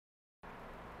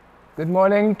Good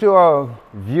morning to our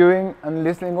viewing and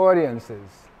listening audiences.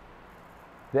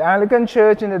 The Anglican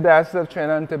Church in the Diocese of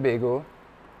Trinidad and Tobago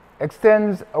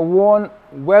extends a warm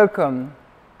welcome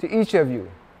to each of you.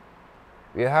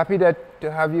 We are happy to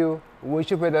have you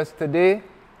worship with us today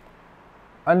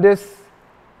on this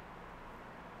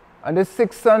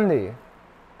sixth Sunday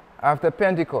after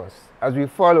Pentecost as we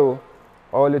follow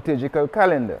our liturgical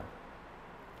calendar.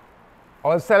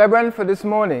 Our celebrant for this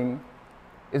morning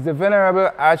is the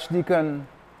Venerable Archdeacon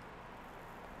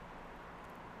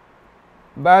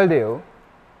Baldeo.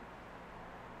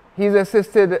 He's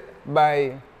assisted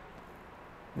by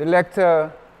the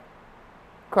Lector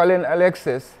Colin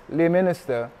Alexis, lay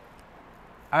minister,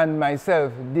 and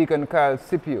myself, Deacon Carl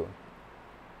Scipio.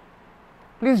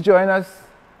 Please join us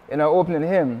in our opening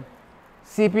hymn,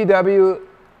 CPW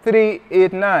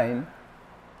 389.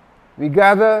 We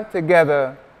gather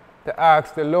together to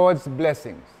ask the Lord's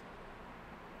blessings.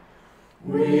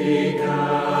 We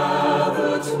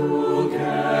gather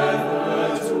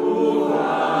together to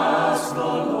ask the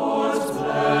Lord's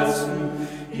blessing.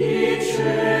 He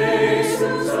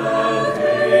chastens and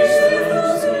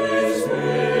hastens His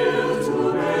will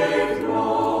to make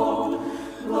known.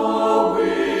 The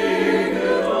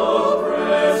wicked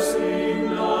oppressing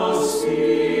us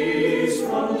cease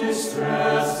from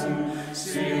distressing.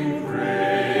 Sing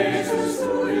praises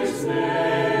to His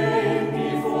name. He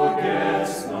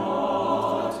forgets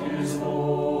not His own.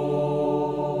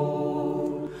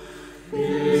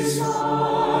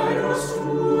 Beside us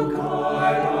to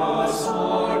guide us,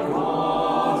 our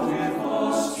God with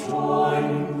us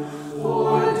join,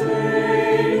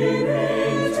 ordaining,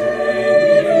 maintaining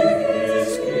His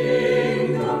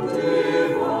kingdom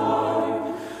divine.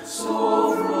 So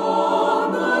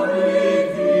from the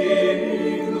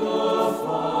beginning the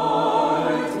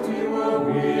fight we were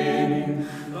winning.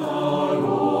 The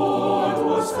Lord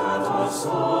was at our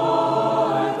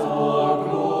side, our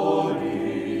glory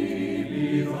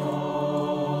be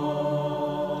thine.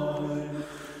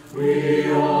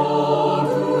 We all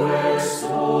do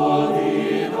extol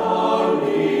Thee, Thou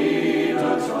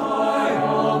leader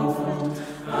triumphant,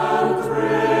 and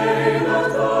pray that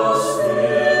Thou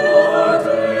still our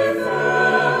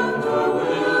defender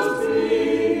wilt be.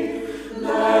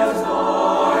 Let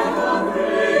Thy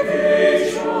congregation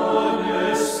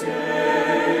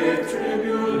escape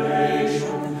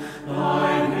tribulation.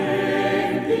 Thy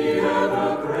name be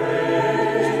ever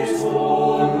praised, O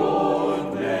Lord,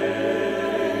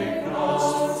 make us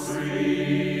free.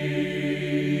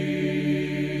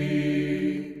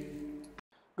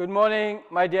 Good morning,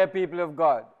 my dear people of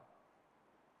God.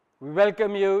 We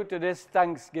welcome you to this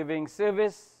Thanksgiving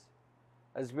service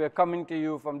as we are coming to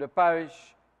you from the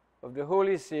parish of the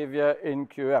Holy Savior in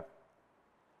Curepe.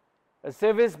 The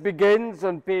service begins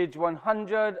on page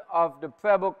 100 of the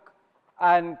prayer book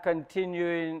and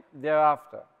continuing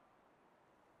thereafter.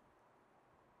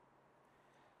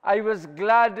 I was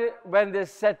glad when they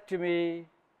said to me,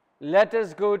 "Let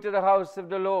us go to the house of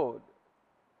the Lord."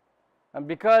 And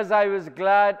because I was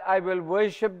glad, I will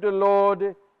worship the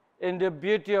Lord in the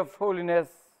beauty of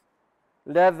holiness.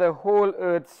 Let the whole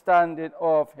earth stand in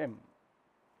awe of Him.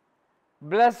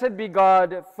 Blessed be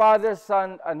God, Father,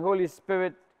 Son, and Holy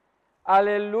Spirit.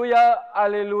 Alleluia,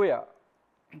 alleluia.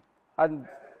 And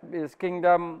His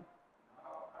kingdom.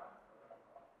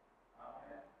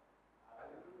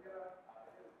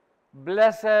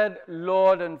 Blessed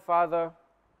Lord and Father,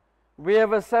 we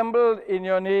have assembled in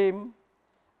Your name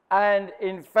and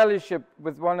in fellowship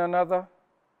with one another.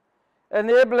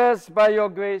 Enable us by Your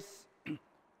grace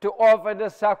to offer the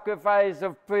sacrifice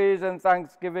of praise and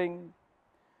thanksgiving,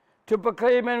 to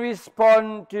proclaim and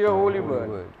respond to Your holy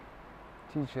word.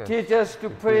 Teach us to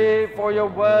pray for Your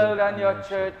world and Your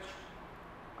church.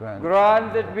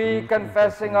 Grant that we,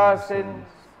 confessing our sins,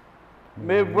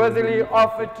 may worthily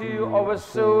offer to You our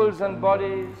souls and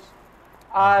bodies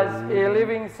as a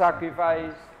living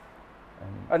sacrifice,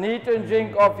 and eat and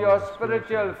drink of Your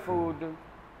spiritual food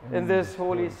in this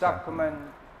holy sacrament.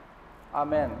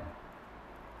 Amen.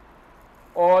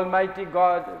 Almighty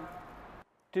God,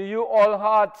 to You all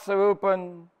hearts are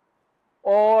open,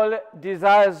 all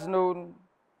desires known,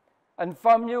 and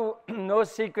from You no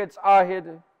secrets are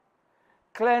hid.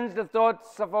 Cleanse the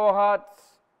thoughts of our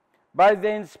hearts by the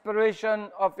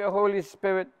inspiration of Your Holy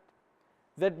Spirit,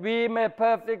 that we may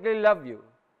perfectly love You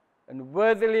and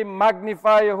worthily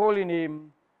magnify Your holy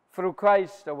name, through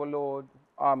Christ our Lord.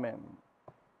 Amen.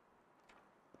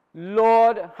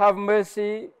 Lord, have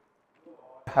mercy.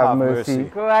 Have mercy.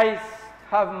 Christ,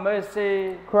 have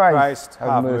mercy. Christ,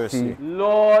 have mercy.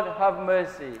 Lord, have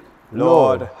mercy.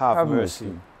 Lord, have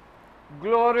mercy.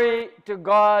 Glory to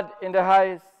God in the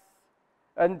highest,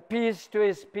 and peace to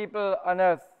his people on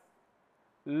earth.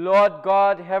 Lord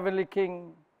God, heavenly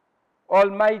King,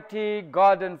 almighty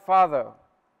God and Father,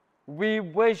 we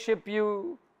worship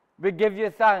you, we give you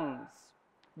thanks,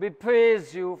 we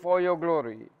praise you for your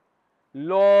glory.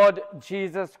 Lord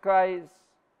Jesus Christ,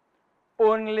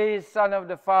 only Son of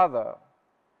the Father,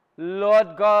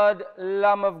 Lord God,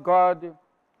 Lamb of God,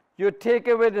 you take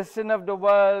away the sin of the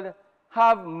world,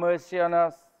 have mercy on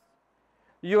us.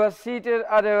 You are seated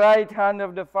at the right hand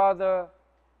of the Father,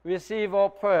 receive our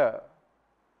prayer.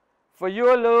 For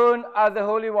you alone are the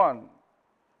Holy One,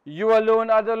 you alone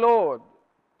are the Lord,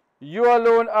 you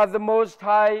alone are the Most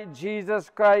High, Jesus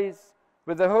Christ,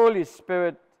 with the Holy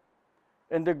Spirit,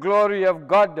 in the glory of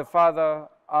God the Father.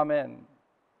 Amen.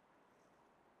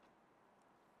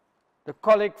 The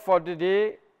collect for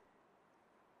today,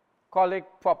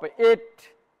 collect proper 8,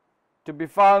 to be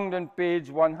found on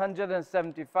page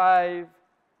 175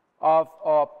 of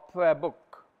our prayer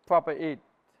book, proper 8.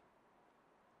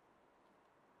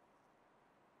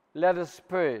 Let us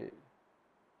pray.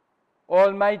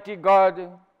 Almighty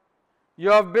God, you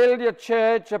have built your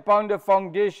church upon the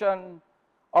foundation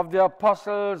of the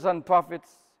apostles and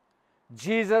prophets,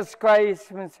 Jesus Christ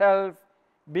himself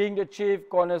being the chief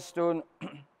cornerstone.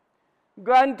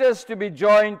 Grant us to be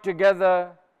joined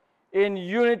together in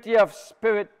unity of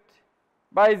spirit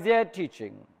by their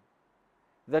teaching,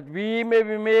 that we may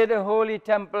be made a holy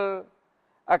temple,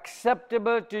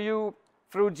 acceptable to you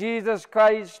through Jesus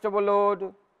Christ our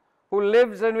Lord, who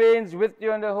lives and reigns with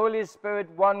you in the Holy Spirit,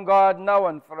 one God, now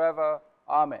and forever.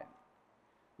 Amen.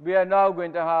 We are now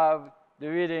going to have the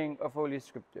reading of Holy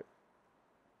Scripture.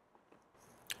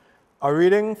 A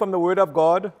reading from the Word of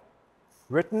God,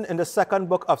 written in the second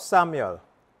book of Samuel,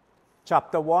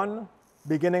 chapter 1,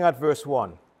 beginning at verse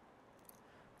 1.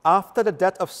 After the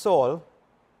death of Saul,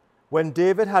 when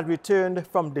David had returned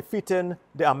from defeating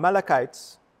the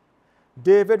Amalekites,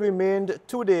 David remained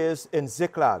 2 days in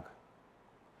Ziklag.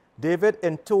 David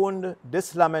intoned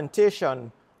this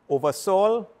lamentation over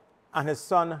Saul and his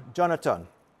son Jonathan.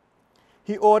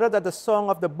 He ordered that the song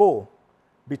of the bow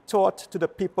be taught to the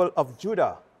people of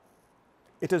Judah.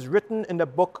 It is written in the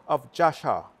book of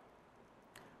Jasher.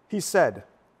 He said,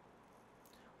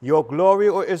 "Your glory,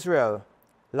 O Israel,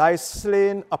 lies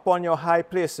slain upon your high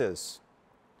places.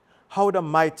 How the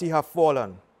mighty have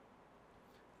fallen.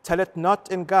 Tell it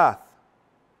not in Gath.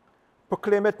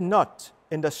 Proclaim it not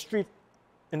in the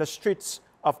streets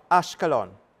of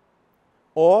Ashkelon.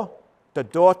 Or the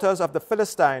daughters of the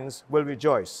Philistines will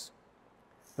rejoice.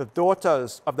 The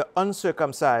daughters of the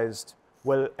uncircumcised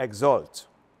will exult.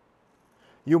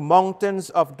 You mountains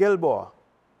of Gilboa,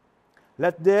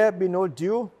 let there be no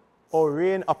dew or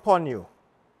rain upon you,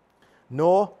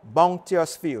 nor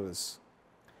bounteous fields.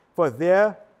 For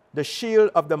there the shield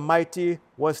of the mighty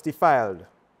was defiled,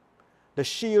 the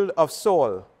shield of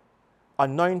Saul,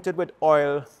 anointed with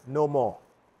oil no more.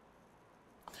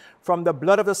 From the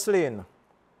blood of the slain,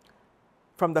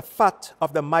 from the fat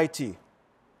of the mighty,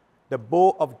 the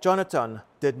bow of Jonathan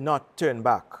did not turn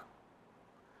back,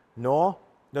 nor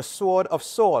the sword of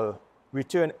Saul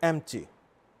returned empty.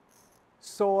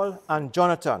 Saul and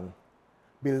Jonathan,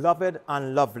 beloved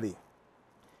and lovely,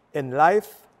 in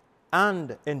life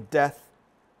and in death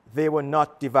they were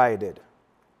not divided.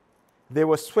 They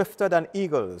were swifter than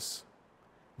eagles.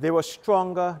 They were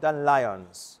stronger than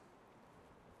lions.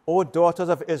 O daughters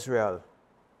of Israel,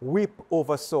 weep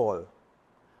over Saul,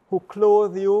 who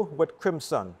clothed you with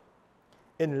crimson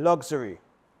in luxury,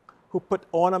 who put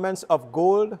ornaments of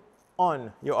gold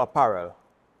on your apparel.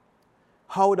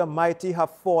 How the mighty have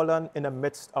fallen in the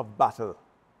midst of battle.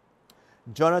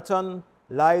 Jonathan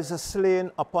lies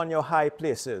slain upon your high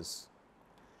places.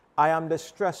 I am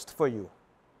distressed for you,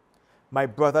 my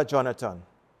brother Jonathan.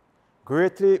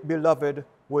 Greatly beloved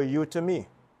were you to me.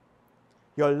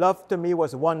 Your love to me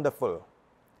was wonderful,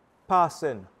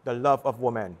 passing the love of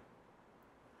women.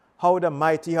 How the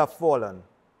mighty have fallen,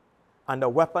 and the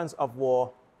weapons of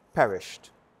war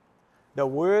perished. The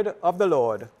word of the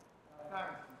Lord.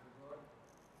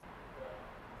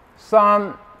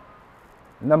 Psalm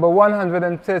number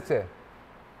 130.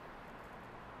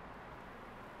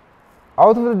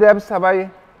 Out of the depths have I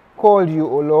called you,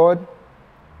 O Lord.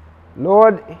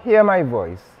 Lord, hear my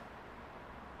voice.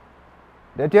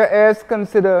 Let your ears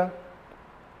consider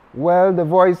well the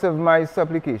voice of my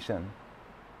supplication.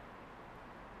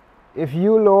 If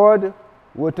you, Lord,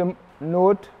 were to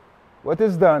note what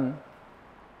is done,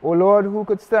 O Lord, who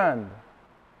could stand?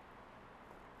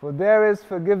 For there is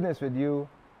forgiveness with you,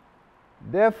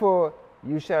 therefore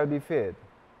you shall be feared.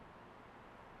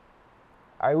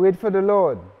 I wait for the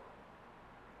Lord.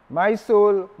 My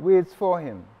soul waits for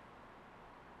him.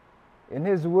 In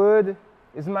his word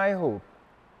is my hope.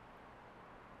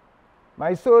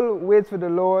 My soul waits for the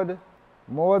Lord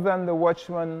more than the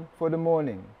watchman for the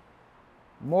morning.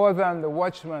 More than the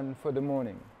watchman for the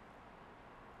morning.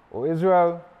 O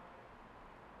Israel,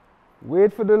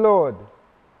 wait for the Lord,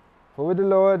 for with the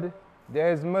Lord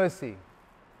there is mercy.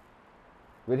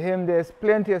 With him there is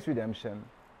plenteous redemption,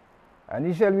 and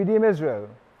he shall redeem Israel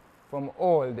from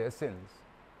all their sins.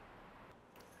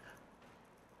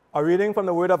 A reading from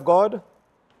the Word of God,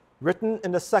 written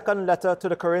in the second letter to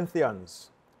the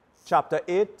Corinthians, chapter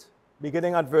 8,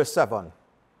 beginning at verse 7.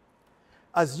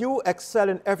 As you excel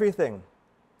in everything,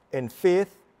 in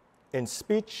faith, in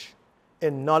speech,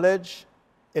 in knowledge,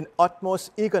 in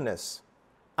utmost eagerness,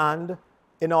 and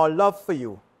in our love for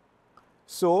you,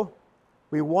 so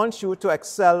we want you to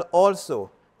excel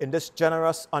also in this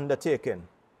generous undertaking.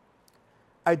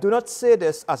 I do not say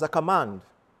this as a command,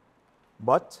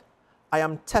 but I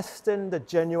am testing the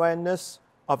genuineness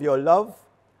of your love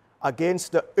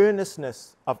against the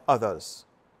earnestness of others.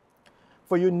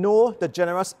 For you know the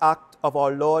generous act of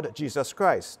our Lord Jesus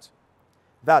Christ,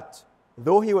 that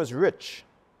though he was rich,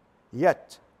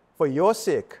 yet for your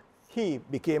sake he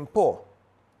became poor,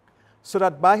 so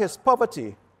that by his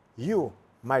poverty you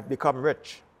might become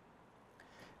rich.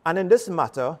 And in this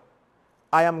matter,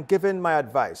 I am giving my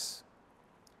advice.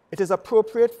 It is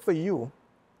appropriate for you,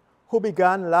 who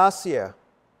began last year,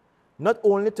 not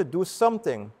only to do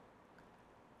something,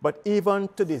 but even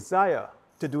to desire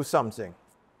to do something.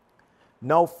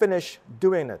 Now finish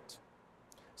doing it,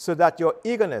 so that your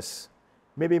eagerness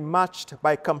may be matched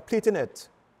by completing it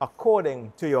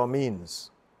according to your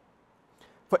means.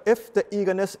 For if the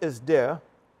eagerness is there,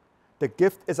 the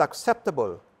gift is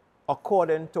acceptable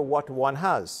according to what one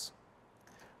has,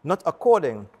 not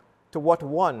according to what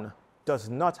one does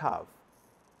not have.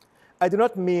 I do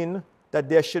not mean that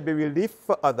there should be relief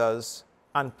for others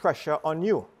and pressure on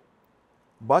you,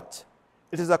 but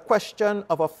it is a question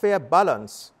of a fair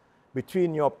balance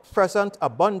between your present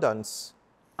abundance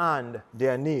and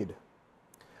their need,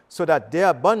 so that their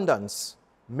abundance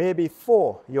may be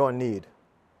for your need,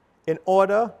 in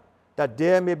order that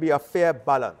there may be a fair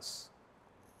balance.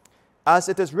 As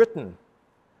it is written,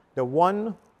 the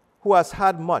one who has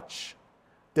had much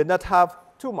did not have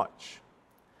too much,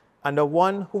 and the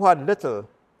one who had little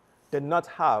did not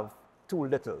have too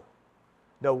little.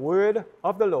 The word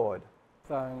of the Lord.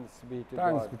 Thanks be to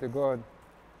Thanks God. be to God.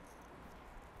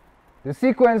 The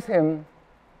sequence hymn,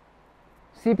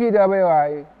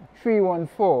 CPWI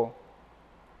 314,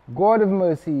 God of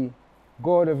mercy,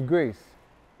 God of grace.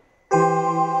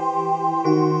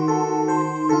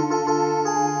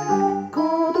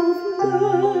 God of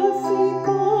mercy,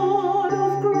 God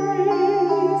of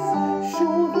grace,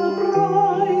 show the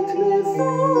brightness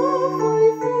of thy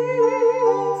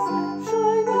face.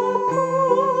 Shine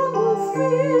upon us,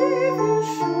 Savior,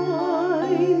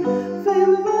 shine.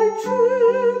 Fill thy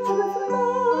church with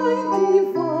light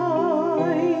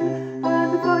divine,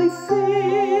 and thy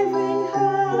saving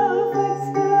heaven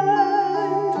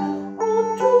extend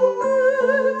unto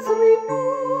earth's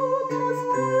remotest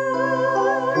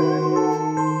end.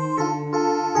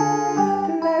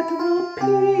 Let the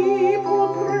people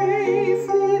praise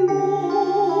thee,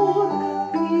 Lord,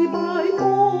 be by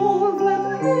all that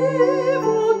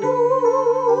ever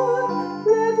adore.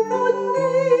 Let the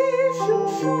nation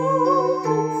shout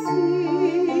and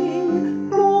sing,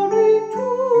 glory to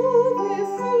their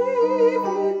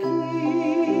Savior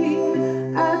King.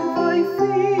 At thy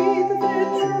feet their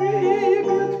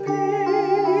tribute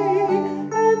pay,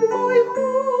 and thy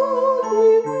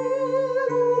holy will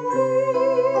obey.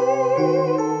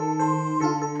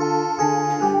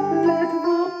 Let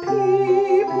the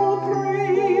people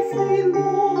praise thee,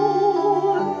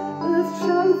 Lord. Earth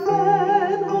shall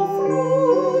then her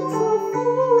fruits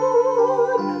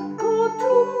afford. God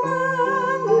to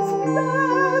man his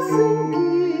blessing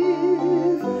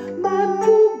give, man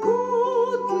to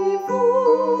God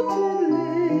devoted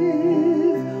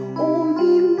live.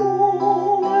 Only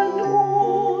low and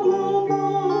all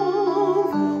above,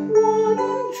 one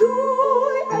in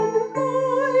joy and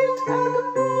light and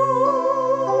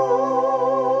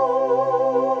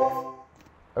love.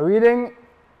 A reading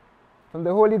from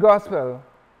the Holy Gospel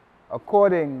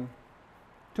according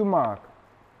to Mark.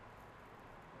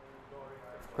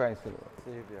 Christ the Lord.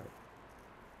 Savior.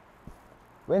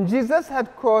 When Jesus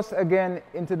had crossed again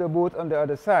into the boat on the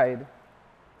other side,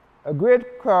 a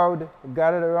great crowd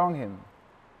gathered around him,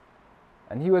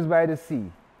 and he was by the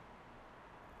sea.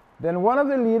 Then one of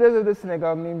the leaders of the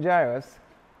synagogue named Jairus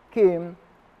came,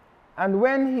 and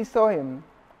when he saw him,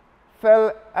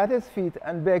 fell at his feet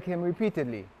and begged him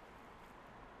repeatedly,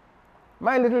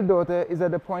 "My little daughter is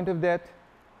at the point of death.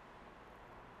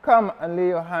 "Come and lay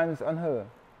your hands on her,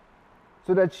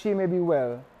 so that she may be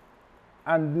well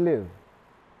and live."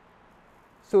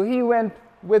 So he went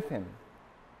with him,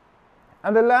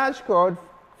 and a large crowd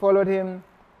followed him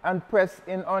and pressed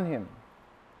in on him.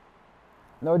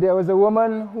 Now there was a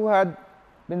woman who had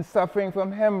been suffering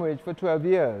from hemorrhage for 12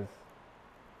 years.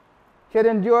 She had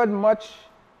endured much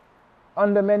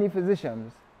under many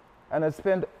physicians and had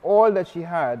spent all that she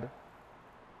had,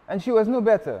 and she was no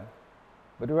better,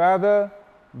 but rather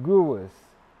grew worse.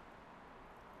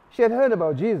 She had heard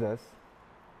about Jesus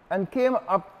and came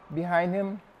up behind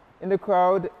him in the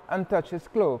crowd and touched his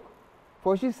cloak,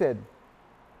 for she said,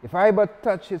 "If I but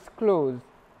touch his clothes,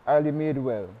 I'll be made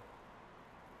well."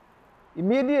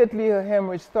 Immediately her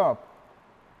hemorrhage stopped,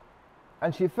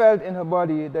 and she felt in her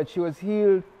body that she was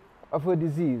healed of her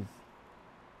disease.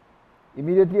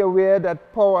 Immediately aware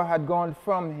that power had gone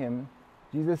from him,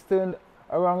 Jesus turned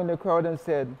around in the crowd and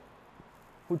said,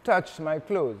 "Who touched my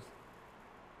clothes?"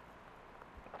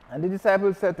 And the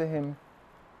disciples said to him,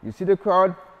 "You see the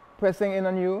crowd pressing in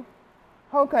on you?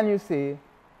 How can you say,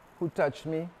 'Who touched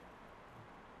me?'"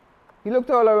 He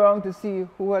looked all around to see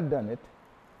who had done it.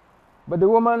 But the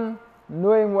woman,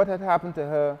 knowing what had happened to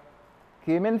her,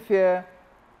 came in fear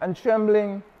and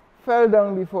trembling, fell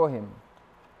down before him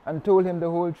and told him the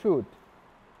whole truth.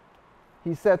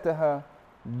 He said to her,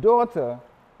 "Daughter,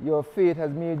 your faith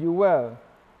has made you well.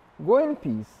 Go in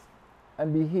peace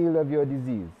and be healed of your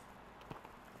disease."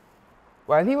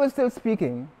 While he was still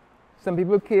speaking, some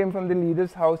people came from the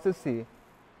leader's house to say,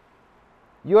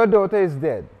 "Your daughter is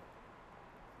dead.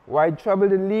 Why trouble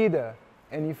the leader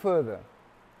any further?"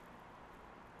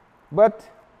 But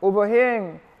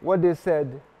overhearing what they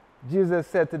said, Jesus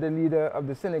said to the leader of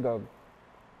the synagogue,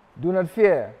 "Do not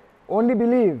fear, only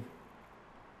believe."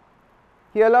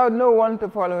 He allowed no one to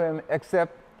follow him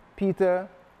except Peter,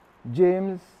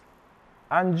 James,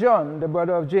 and John, the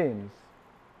brother of James.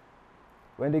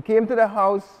 When they came to the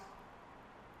house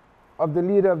of the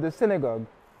leader of the synagogue,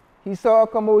 he saw a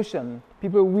commotion,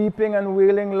 people weeping and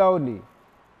wailing loudly.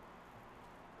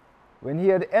 When he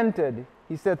had entered,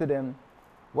 he said to them,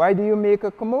 "Why do you make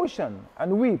a commotion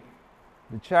and weep?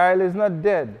 The child is not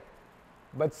dead,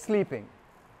 but sleeping."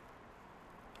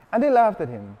 And they laughed at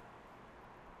him.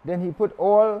 Then he put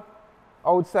all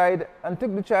outside and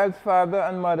took the child's father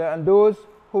and mother and those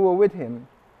who were with him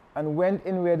and went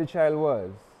in where the child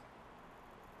was.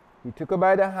 He took her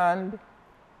by the hand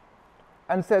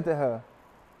and said to her,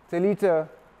 "Talita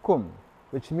cum,"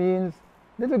 which means,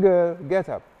 "Little girl, get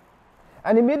up."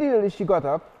 And immediately she got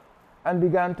up and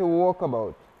began to walk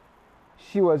about.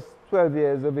 She was 12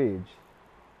 years of age.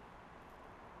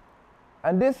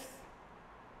 And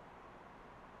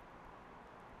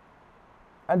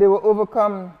they were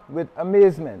overcome with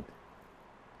amazement.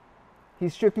 He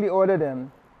strictly ordered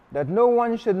them that no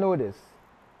one should know this,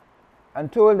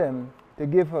 and told them to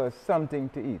give her something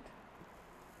to eat.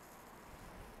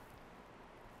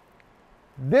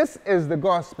 This is the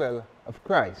gospel of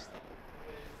Christ.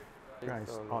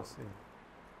 Christ, awesome.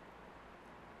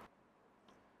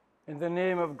 In the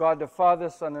name of God, the Father,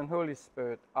 Son, and Holy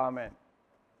Spirit. Amen.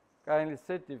 Kindly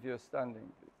sit if you're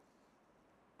standing, please.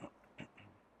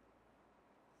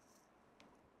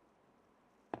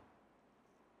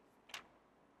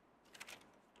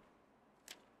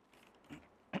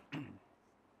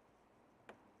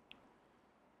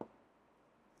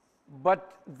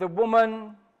 But the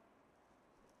woman,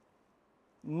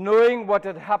 knowing what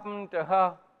had happened to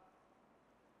her,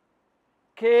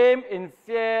 came in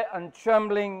fear and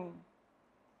trembling,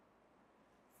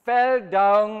 fell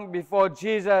down before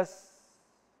Jesus,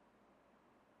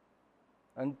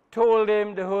 and told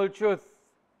him the whole truth.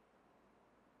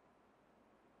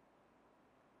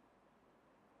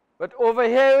 But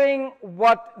overhearing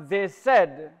what they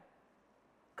said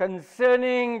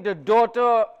concerning the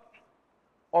daughter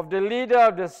of the leader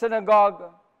of the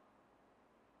synagogue,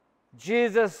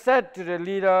 Jesus said to the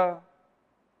leader,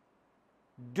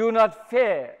 "Do not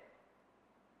fear,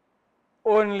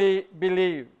 only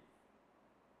believe."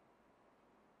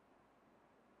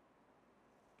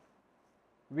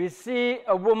 We see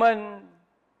a woman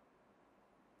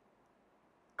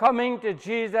coming to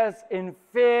Jesus in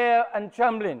fear and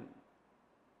trembling.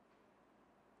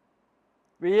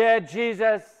 We hear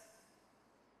Jesus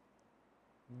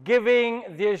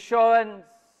giving the assurance,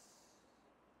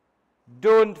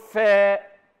 "Don't fear,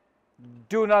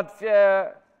 do not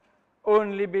fear,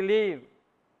 only believe."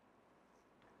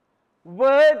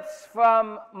 Words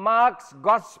from Mark's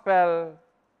Gospel,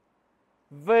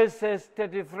 verses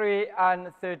 33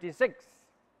 and 36.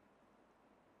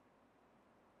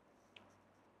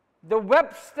 The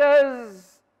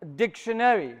Webster's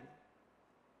Dictionary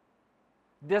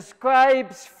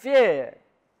describes fear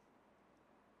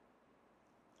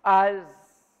as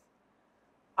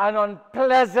an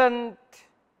unpleasant,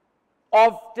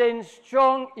 often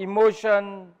strong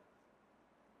emotion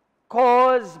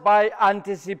caused by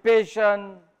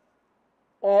anticipation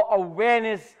or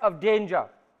awareness of danger.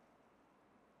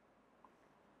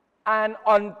 An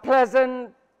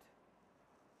unpleasant,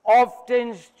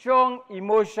 often strong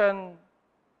emotion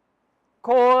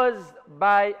caused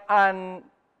by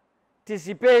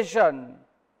anticipation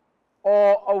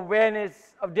or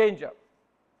awareness of danger.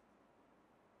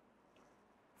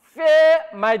 Fear,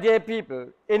 my dear people,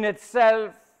 in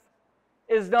itself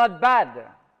is not bad,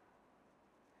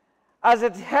 as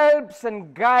it helps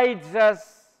and guides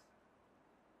us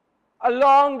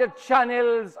along the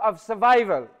channels of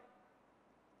survival.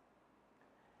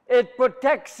 It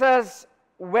protects us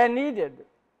when needed.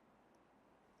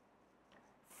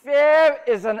 Fear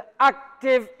is an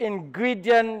active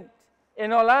ingredient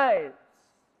in our lives.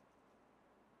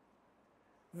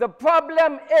 The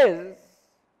problem is,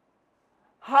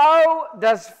 how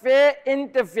does fear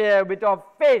interfere with our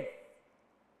faith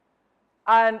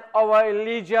and our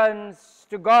allegiance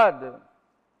to God?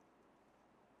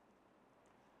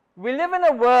 We live in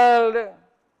a world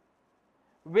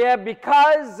where,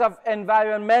 because of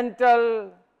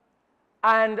environmental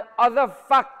and other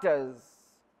factors,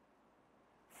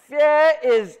 fear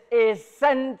is a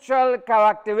central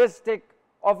characteristic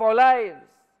of our lives.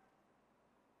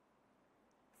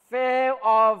 Fear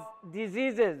of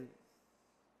diseases,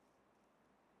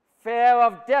 fear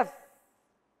of death,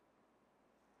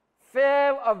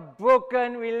 fear of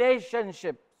broken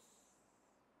relationships,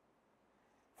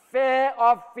 fear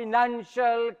of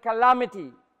financial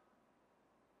calamity,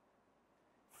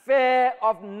 fear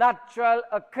of natural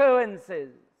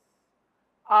occurrences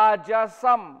are just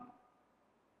some.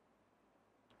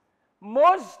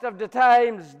 Most of the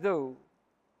times, though,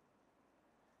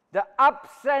 the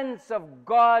absence of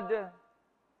God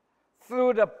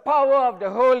through the power of the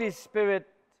Holy Spirit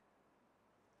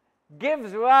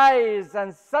gives rise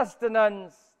and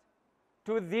sustenance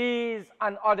to these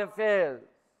and other fears.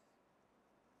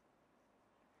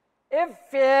 If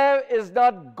fear is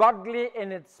not godly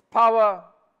in its power,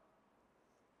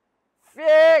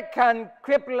 fear can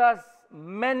cripple us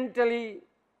mentally,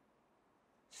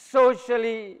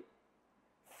 socially,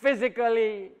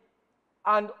 physically,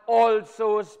 and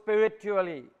also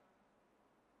spiritually.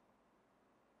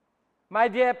 My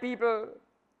dear people,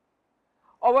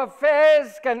 our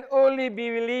fears can only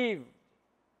be relieved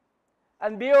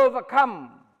and be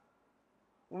overcome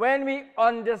when we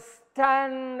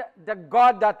understand the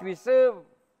God that we serve,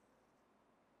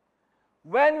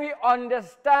 when we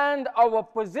understand our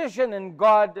position in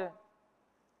God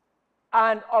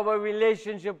and our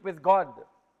relationship with God.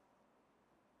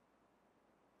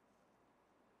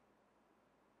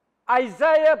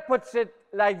 Isaiah puts it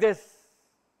like this.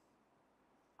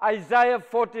 Isaiah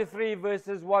 43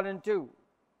 verses 1 and 2.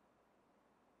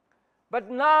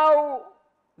 But now,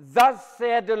 thus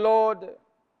saith the Lord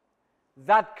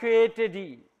that created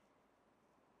thee,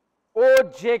 O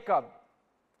Jacob,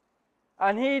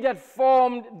 and he that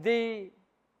formed thee,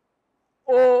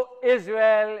 O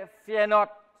Israel, fear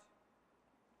not.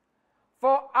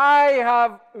 For I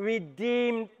have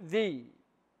redeemed thee.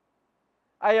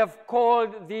 I have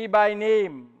called thee by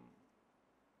name.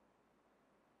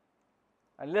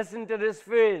 And listen to this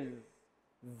phrase,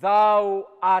 thou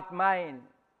art mine.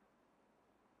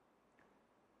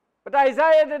 But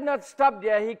Isaiah did not stop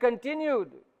there. He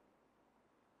continued,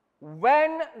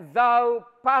 when thou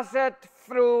passest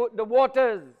through the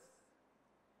waters,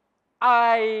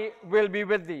 I will be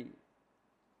with thee.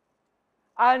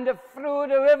 And through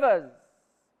the rivers,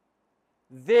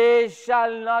 they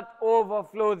shall not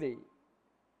overflow thee.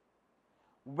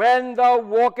 When thou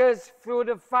walkest through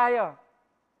the fire,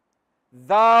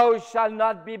 thou shalt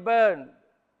not be burned,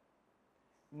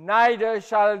 neither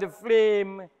shall the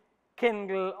flame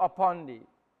kindle upon thee.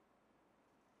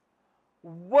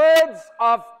 Words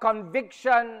of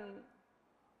conviction,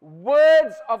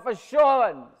 words of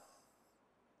assurance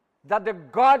that the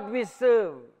God we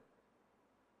serve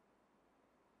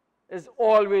is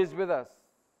always with us.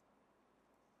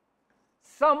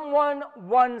 Someone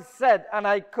once said, and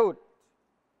I quote,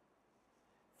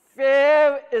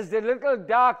 fear is the little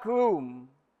dark room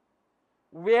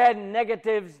where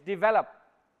negatives develop.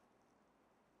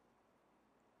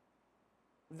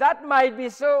 That might be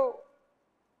so,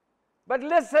 but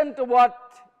listen to what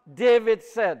David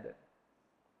said.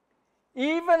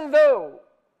 Even though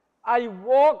I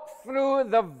walk through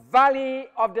the valley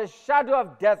of the shadow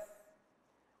of death,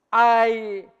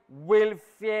 I will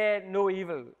fear no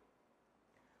evil.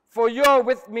 For you are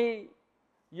with me,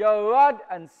 Your rod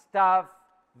and staff,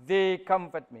 they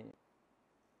comfort me.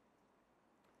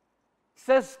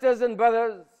 Sisters and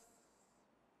brothers,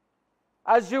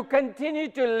 as you continue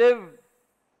to live,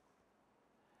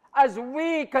 as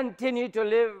we continue to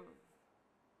live,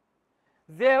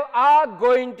 there are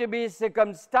going to be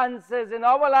circumstances in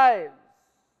our lives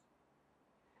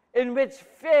in which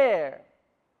fear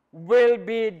will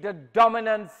be the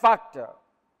dominant factor.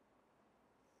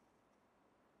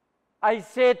 I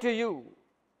say to you,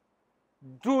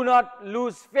 do not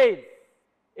lose faith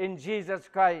in Jesus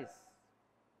Christ.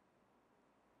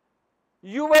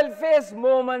 You will face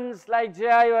moments like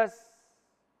Jairus,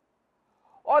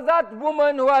 or that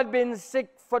woman who had been sick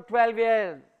for 12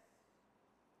 years.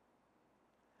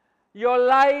 Your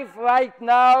life right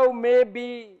now may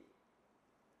be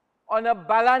on a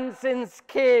balancing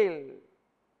scale.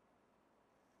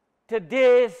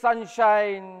 Today,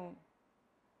 sunshine.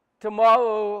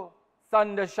 Tomorrow,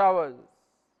 thunder showers.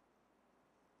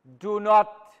 Do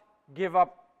not give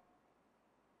up.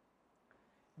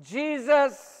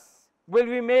 Jesus will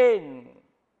remain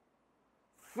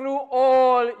through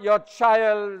all your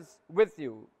trials with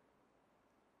you.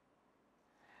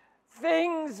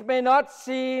 Things may not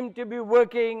seem to be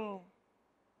working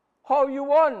how you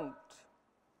want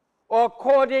or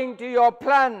according to your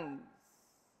plans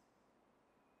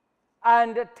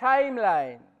and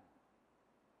timeline.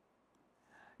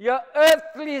 Your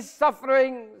earthly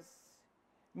sufferings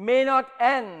may not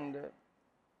end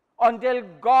until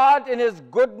God in His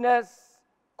goodness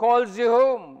calls you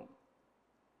home.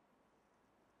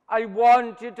 I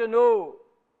want you to know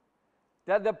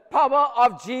that the power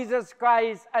of Jesus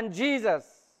Christ and Jesus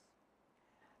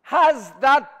has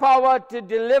that power to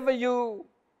deliver you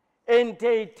into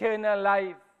eternal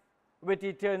life with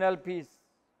eternal peace.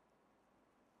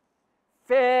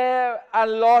 Fear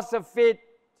and loss of faith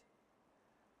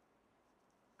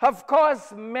have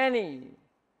caused many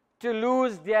to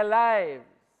lose their lives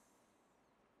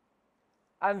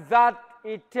and that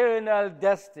eternal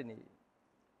destiny.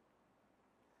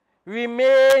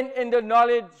 Remain in the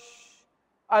knowledge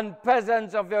and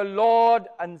presence of your Lord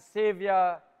and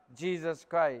Savior, Jesus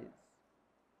Christ.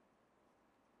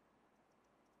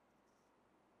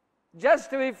 Just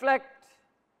to reflect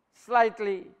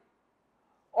slightly,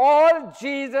 all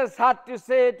Jesus had to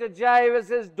say to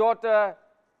Jairus' daughter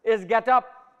is, "Get up."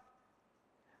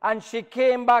 And she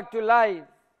came back to life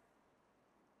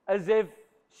as if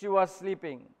she was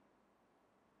sleeping.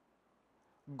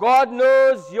 God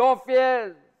knows your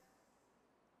fears,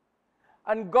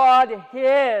 and God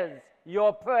hears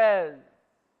your prayers.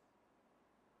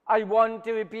 I want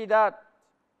to repeat that.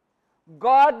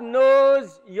 God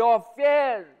knows your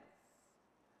fears,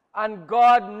 and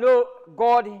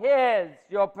God hears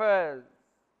your prayers.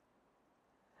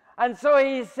 And so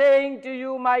He's saying to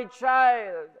you, my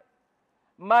child,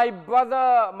 my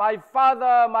brother, my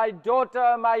father, my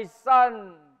daughter, my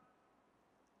son,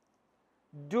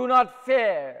 do not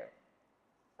fear,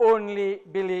 only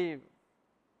believe.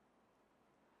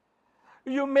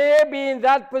 You may be in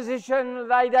that position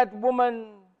like that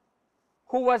woman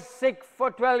who was sick for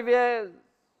 12 years.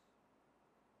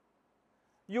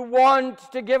 You want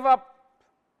to give up.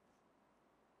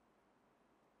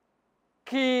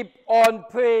 Keep on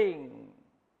praying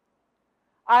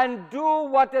and do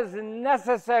what is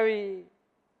necessary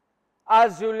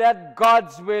as you let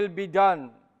God's will be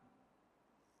done.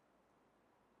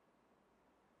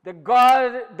 The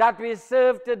God that we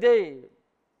serve today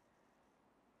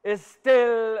is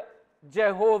still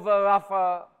Jehovah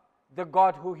Rapha, the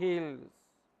God who heals.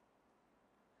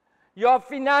 Your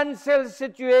financial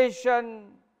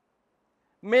situation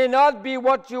may not be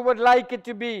what you would like it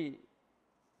to be.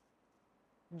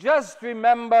 Just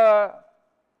remember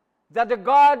that the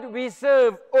God we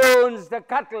serve owns the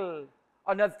cattle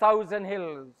on 1,000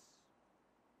 hills.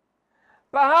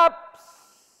 Perhaps,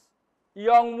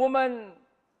 young woman,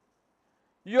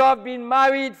 you have been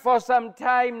married for some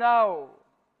time now,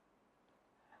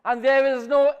 and there is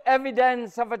no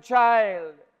evidence of a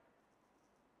child.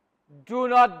 Do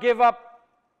not give up.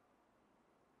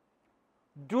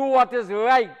 Do what is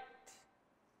right,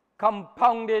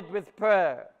 compounded with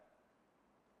prayer.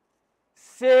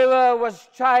 Sarah was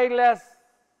childless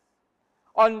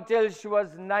until she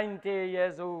was 90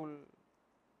 years old.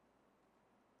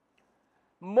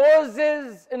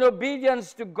 Moses, in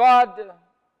obedience to God,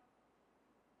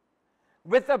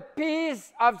 with a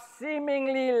piece of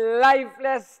seemingly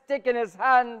lifeless stick in his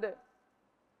hand,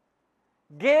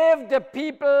 gave the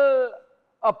people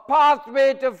a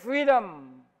pathway to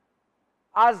freedom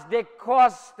as they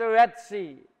crossed the Red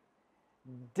Sea,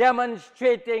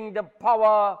 demonstrating the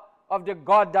power of the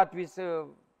God that we serve.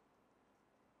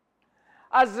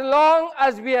 as long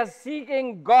as we are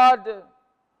seeking God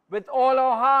with all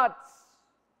our hearts,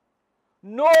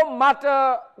 no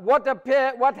matter what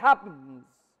happens,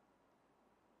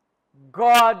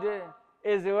 God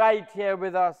is right here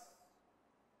with us.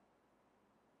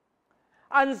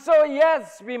 And so,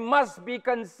 yes, we must be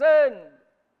concerned,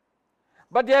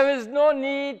 but there is no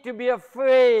need to be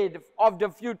afraid of the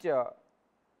future.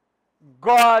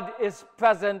 God is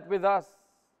present with us.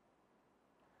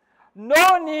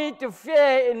 No need to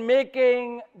fear in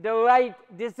making the right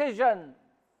decision,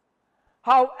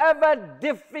 however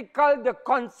difficult the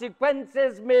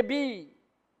consequences may be.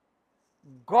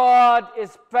 God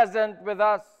is present with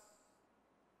us.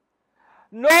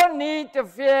 No need to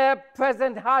fear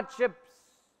present hardships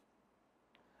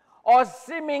or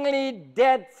seemingly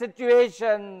dead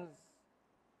situations.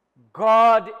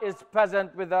 God is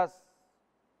present with us.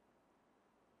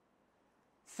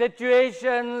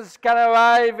 Situations can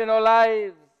arrive in our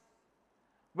lives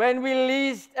when we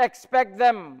least expect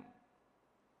them,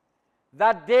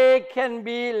 that they can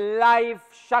be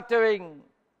life-shattering.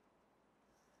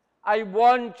 I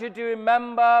want you to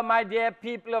remember, my dear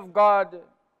people of God,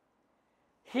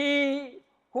 He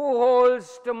who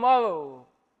holds tomorrow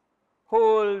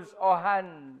holds our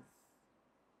hands.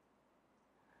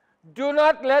 Do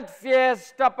not let fear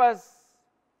stop us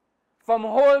from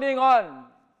holding on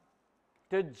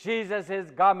to Jesus'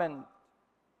 garment.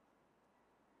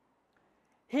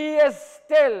 He is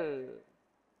still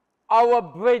our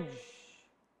bridge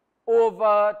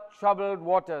over troubled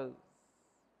waters.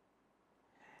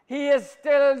 He is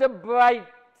still the bright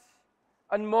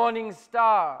and morning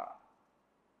star.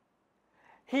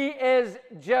 He is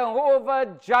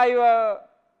Jehovah Jireh,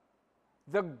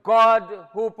 the God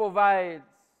who provides.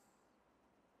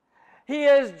 He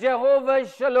is Jehovah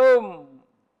Shalom,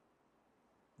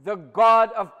 the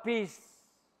God of peace.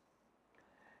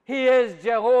 He is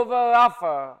Jehovah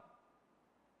Rapha,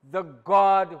 the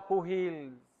God who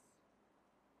heals.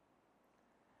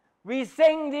 We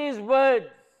sing these words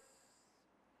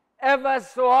ever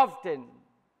so often,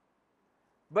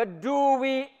 but do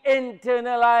we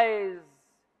internalize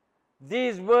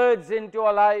these words into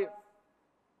our life?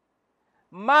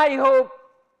 My hope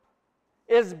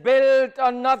is built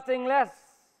on nothing less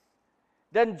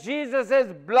than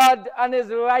Jesus' blood and His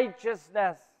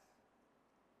righteousness.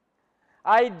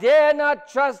 I dare not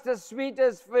trust the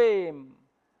sweetest fame,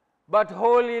 but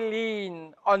wholly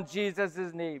lean on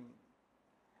Jesus' name.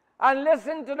 And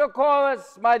listen to the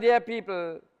chorus, my dear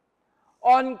people.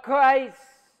 On Christ,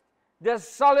 the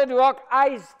solid rock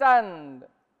I stand.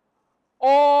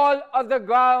 All of the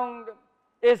ground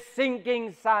is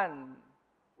sinking sand.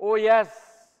 Oh yes,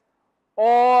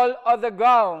 all of the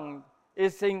ground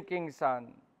is sinking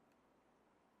sand.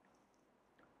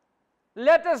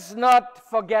 Let us not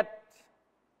forget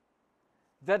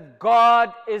that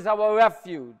God is our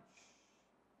refuge.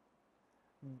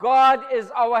 God is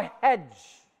our hedge.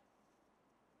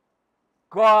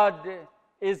 God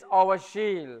is our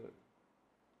shield.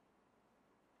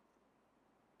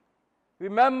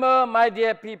 Remember, my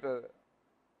dear people,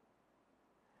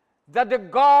 that the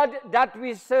God that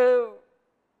we serve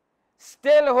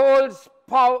still holds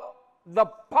the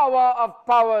power of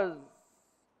powers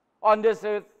on this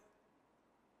earth.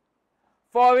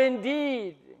 For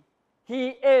indeed, He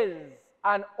is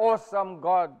an awesome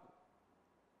God.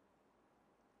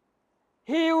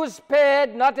 He who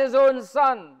spared not His own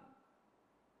Son,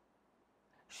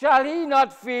 shall He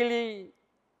not freely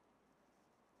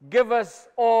give us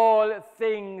all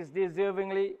things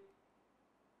deservingly?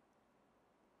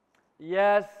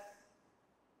 Yes,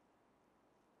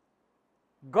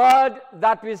 God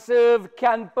that we serve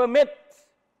can permit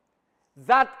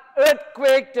that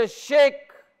earthquake to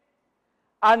shake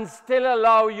and still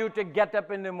allow you to get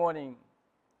up in the morning.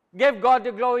 Give God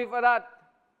the glory for that.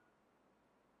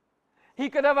 He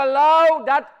could have allowed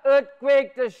that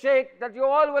earthquake to shake that you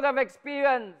all would have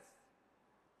experienced.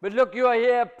 But look, you are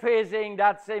here praising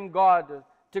that same God.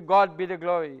 To God be the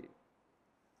glory.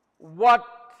 What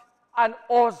an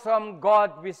awesome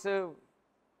God we serve.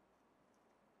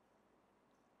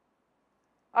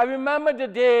 I remember the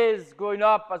days growing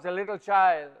up as a little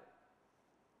child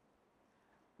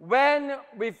when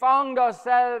we found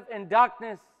ourselves in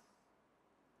darkness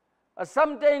or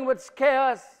something would scare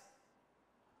us.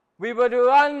 We would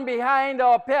run behind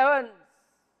our parents,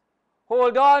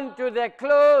 hold on to their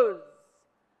clothes,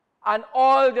 and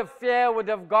all the fear would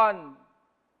have gone.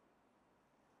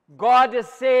 God is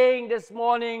saying this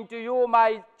morning to you,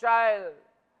 my child,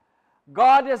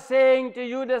 God is saying to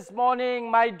you this morning,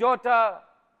 my daughter,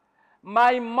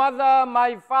 my mother,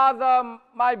 my father,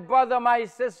 my brother, my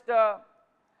sister,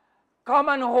 come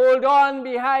and hold on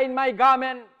behind my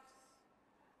garments.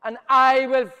 and I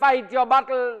will fight your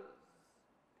battles.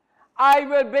 I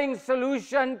will bring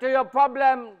solution to your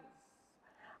problems.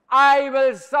 I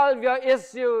will solve your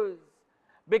issues,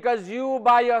 because you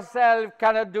by yourself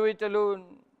cannot do it alone.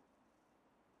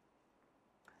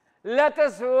 Let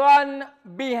us run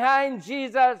behind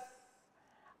Jesus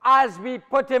as we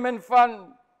put him in front.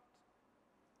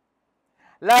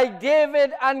 Like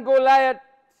David and Goliath,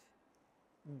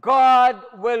 God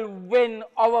will win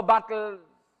our battles.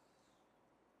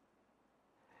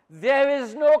 There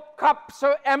is no cup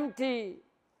so empty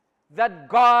that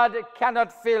God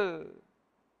cannot fill.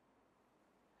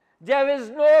 There is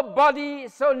no body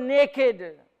so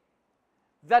naked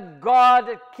that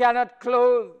God cannot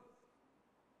clothe.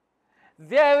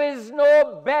 There is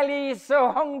no belly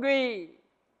so hungry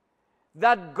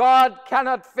that God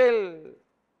cannot fill.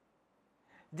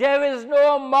 There is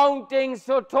no mountain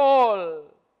so tall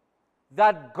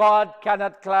that God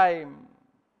cannot climb.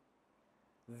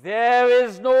 There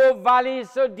is no valley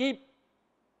so deep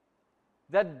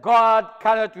that God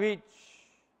cannot reach.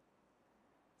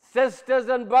 Sisters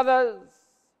and brothers,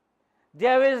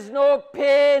 there is no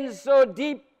pain so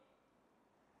deep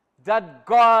that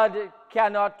God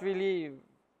cannot relieve.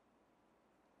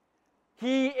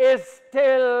 He is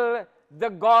still the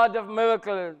God of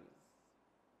miracles.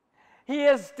 He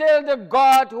is still the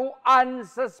God who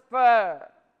answers prayer.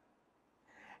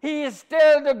 He is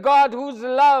still the God whose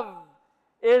love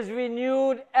is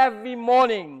renewed every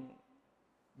morning.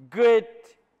 Great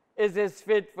is his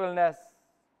faithfulness.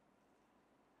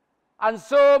 And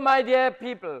so, my dear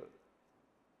people,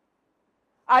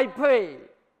 I pray,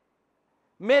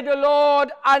 may the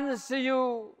Lord answer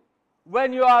you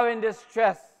when you are in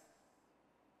distress.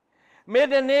 May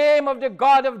the name of the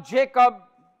God of Jacob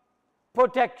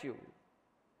protect you.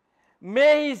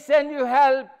 May he send you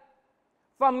help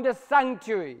from the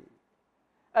sanctuary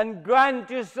and grant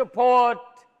you support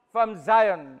from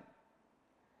Zion.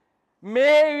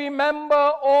 May he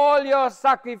remember all your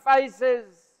sacrifices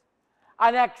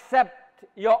and accept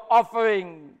your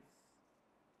offerings.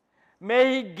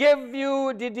 May he give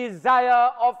you the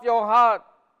desire of your heart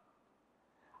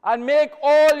and make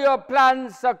all your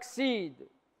plans succeed.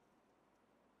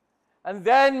 And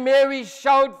then may we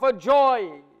shout for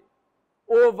joy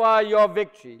over your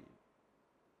victory.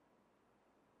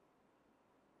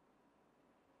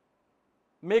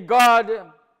 May God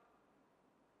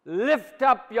lift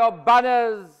up your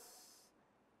banners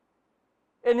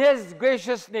in his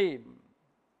gracious name,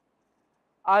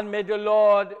 and may the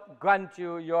Lord grant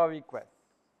you your request.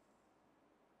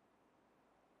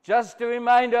 Just to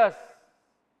remind us,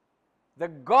 the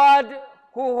God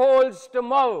who holds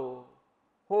tomorrow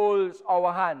holds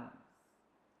our hand.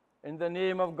 In the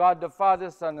name of God, the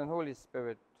Father, Son, and Holy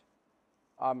Spirit.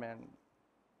 Amen.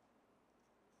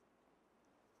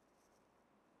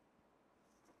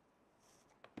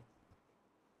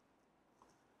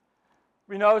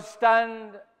 We now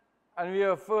stand and we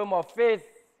affirm our faith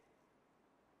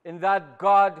in that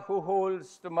God who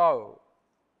holds tomorrow.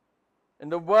 In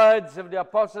the words of the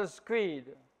Apostles' Creed,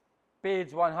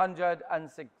 page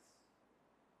 106.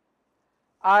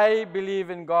 I believe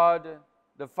in God,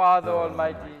 the Father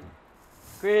Almighty,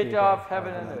 creator of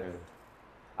heaven and earth.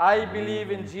 I believe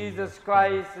in Jesus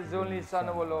Christ, his only Son,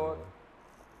 our Lord.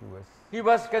 He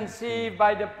was conceived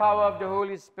by the power of the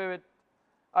Holy Spirit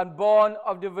and born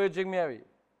of the Virgin Mary.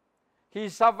 He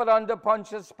suffered under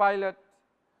Pontius Pilate,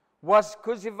 was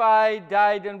crucified,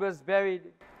 died, and was buried.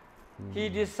 He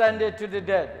descended to the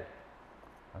dead.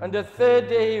 On the third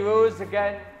day he rose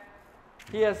again.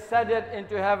 He ascended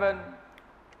into heaven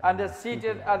and is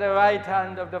seated at the right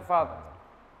hand of the Father.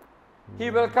 He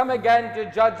will come again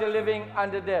to judge the living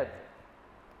and the dead.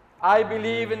 I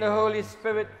believe in the Holy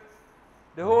Spirit,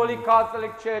 the Holy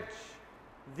Catholic Church,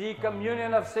 the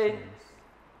communion of saints,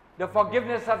 the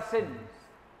forgiveness of sins,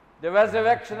 the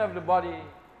resurrection of the body,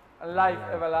 and life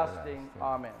everlasting.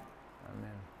 Amen.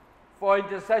 Amen. For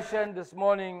intercession this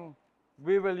morning,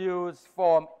 we will use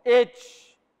Form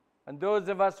H. And those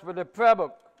of us with a prayer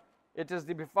book, it is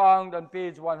to be found on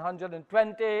page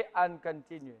 120 and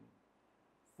continuing.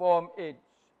 Form H.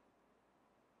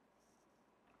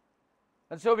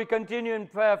 And so we continue in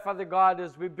prayer, Father God,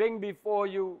 as we bring before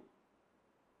you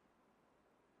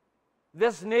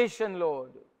this nation,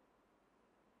 Lord.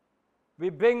 We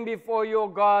bring before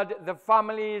you, God, the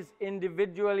families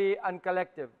individually and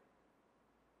collective.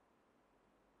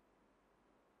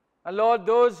 And Lord,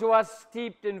 those who are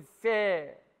steeped in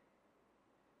fear,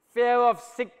 fear of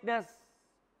sickness,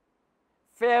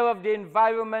 fear of the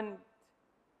environment,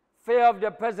 fear of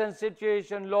the present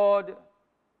situation, Lord,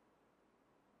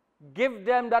 give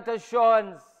them that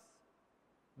assurance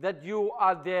that you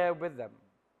are there with them.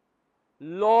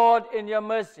 Lord, in your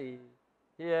mercy,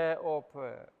 hear our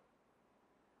prayer.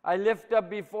 I lift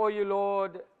up before you,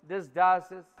 Lord, this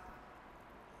diocese.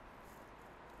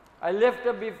 I lift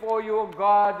up before you, O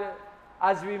God,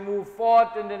 as we move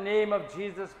forth in the name of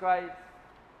Jesus Christ,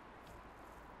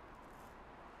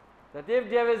 that if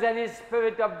there is any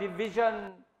spirit of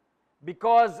division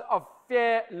because of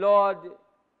fear, Lord,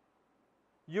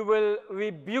 you will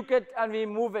rebuke it and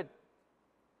remove it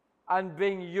and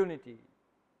bring unity.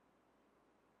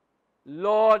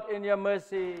 Lord, in your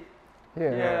mercy,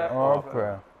 hear our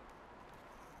prayer.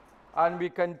 And we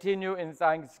continue in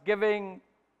thanksgiving,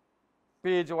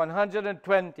 page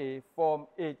 120, Form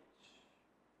H.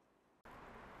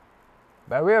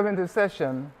 By way of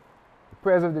intercession, the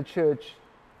prayers of the Church,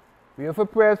 we offer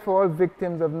prayers for all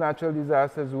victims of natural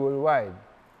disasters worldwide.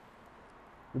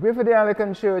 We pray for the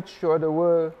Anglican Church throughout the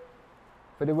world,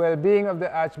 for the well-being of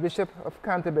the Archbishop of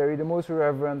Canterbury, the Most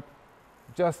Reverend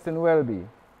Justin Welby.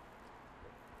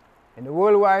 In the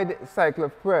worldwide cycle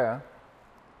of prayer,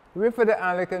 we pray for the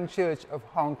Anglican Church of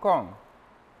Hong Kong.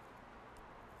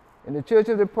 In the Church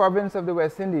of the Province of the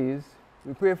West Indies,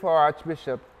 we pray for our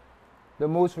Archbishop, the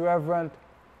Most Reverend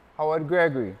Howard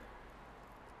Gregory.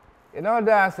 In our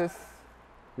diocese,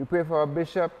 we pray for our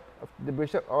Bishop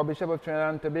of Trinidad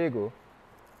and Tobago,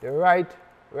 the Right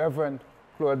Reverend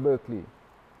Claude Berkeley.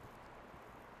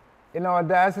 In our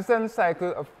diocesan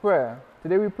cycle of prayer,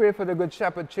 today we pray for the Good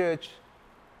Shepherd Church,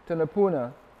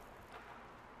 Tunapuna,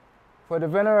 for the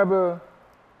Venerable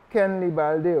Kenley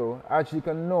Baldeo,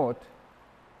 Archdeacon North.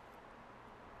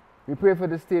 We pray for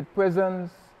the state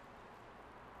prisons.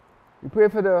 We pray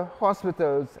for the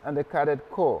hospitals and the Cadet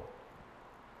Corps.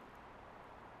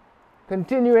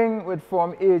 Continuing with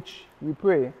Form H, we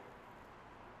pray.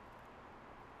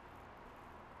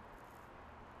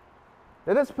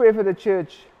 Let us pray for the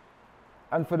Church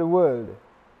and for the world.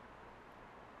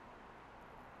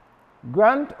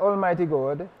 Grant, Almighty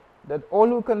God, that all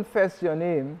who confess your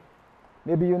name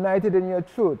may be united in your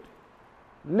truth,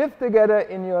 live together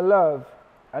in your love,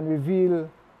 and reveal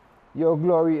your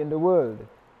glory in the world.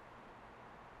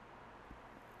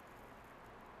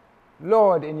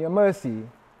 Lord, in your mercy,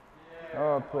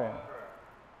 our prayer.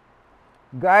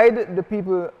 Guide the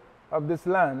people of this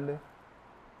land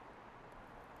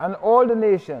and all the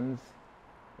nations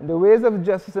in the ways of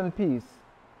justice and peace,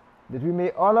 that we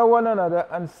may honor one another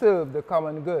and serve the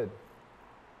common good.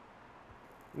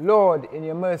 Lord, in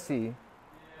your mercy,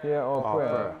 hear our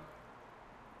prayer.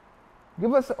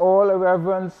 Give us all a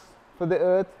reverence for the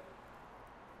earth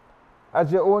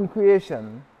as your own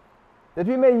creation, that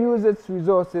we may use its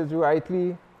resources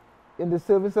rightly in the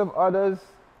service of others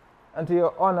and to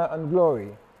your honor and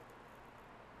glory.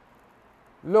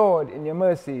 Lord, in your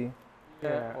mercy,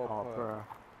 hear our prayer.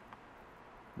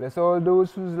 Bless all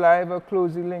those whose lives are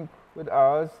closely linked with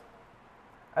ours,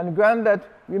 and grant that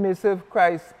we may serve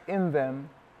Christ in them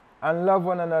and love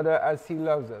one another as he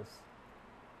loves us.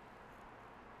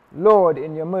 Lord,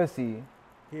 in your mercy,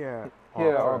 hear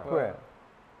our prayer.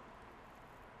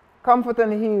 Comfort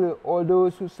and heal all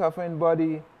those who suffer in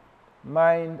body,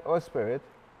 mind, or spirit.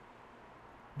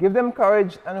 Give them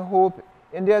courage and hope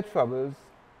in their troubles,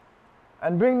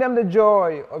 and bring them the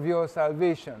joy of your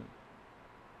salvation.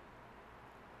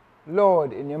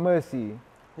 Lord, in your mercy,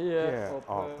 hear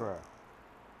our prayer.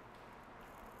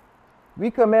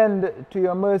 We commend to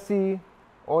your mercy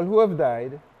all who have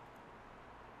died,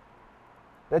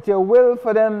 that your will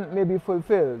for them may be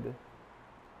fulfilled,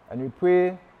 and we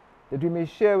pray that we may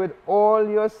share with all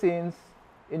your saints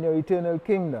in your eternal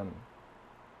kingdom.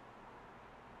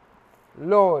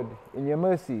 Lord, in your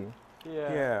mercy,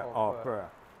 hear our prayer.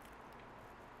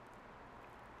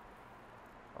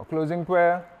 Our closing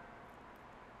prayer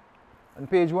on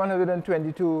page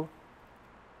 122,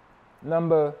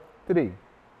 number 3.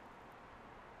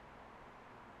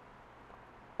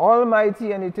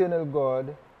 Almighty and eternal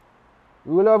God,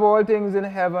 ruler of all things in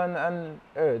heaven and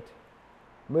earth,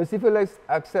 mercifully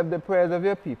accept the prayers of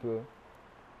your people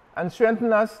and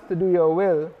strengthen us to do your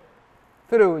will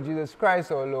through Jesus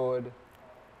Christ our Lord.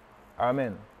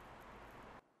 Amen.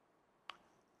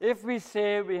 If we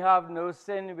say we have no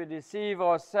sin, we deceive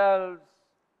ourselves,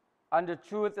 and the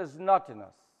truth is not in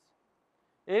us.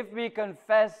 If we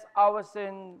confess our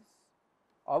sins,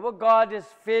 our God is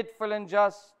faithful and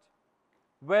just,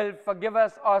 will forgive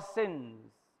us our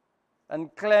sins and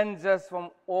cleanse us from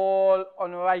all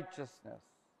unrighteousness.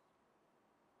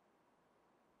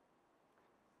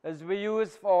 As we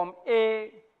use Form A,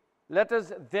 let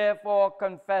us therefore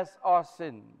confess our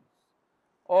sins.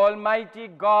 Almighty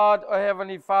God, our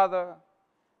Heavenly Father,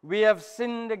 we have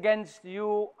sinned against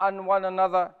you and one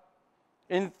another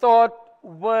in thought,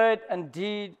 word, and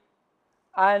deed,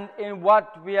 and in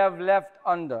what we have left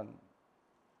undone.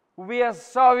 We are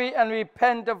sorry and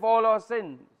repent of all our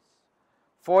sins.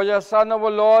 For your Son, our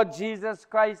Lord Jesus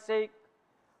Christ's sake,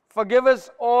 forgive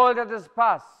us all that is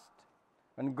past,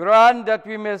 and grant that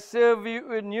we may serve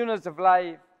you in newness of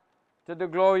life, to the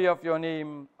glory of your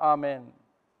name. Amen.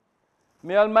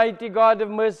 May Almighty God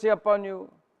have mercy upon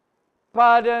you,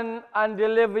 pardon and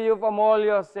deliver you from all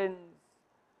your sins,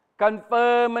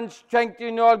 confirm and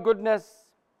strengthen your goodness,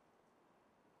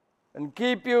 and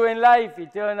keep you in life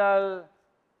eternal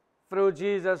through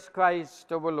Jesus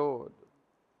Christ our Lord.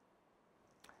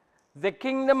 The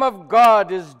kingdom of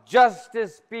God is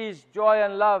justice, peace, joy,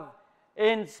 and love,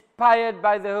 inspired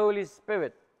by the Holy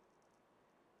Spirit.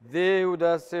 They who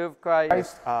thus serve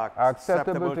Christ are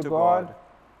acceptable to God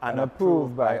and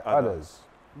approved by others.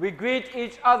 We greet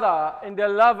each other in the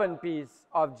love and peace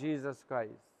of Jesus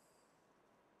Christ.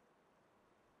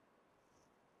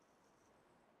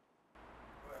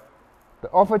 The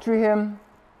offertory hymn,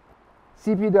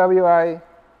 CPWI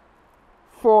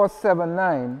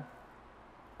 479,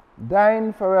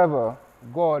 Thine Forever,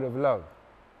 God of Love.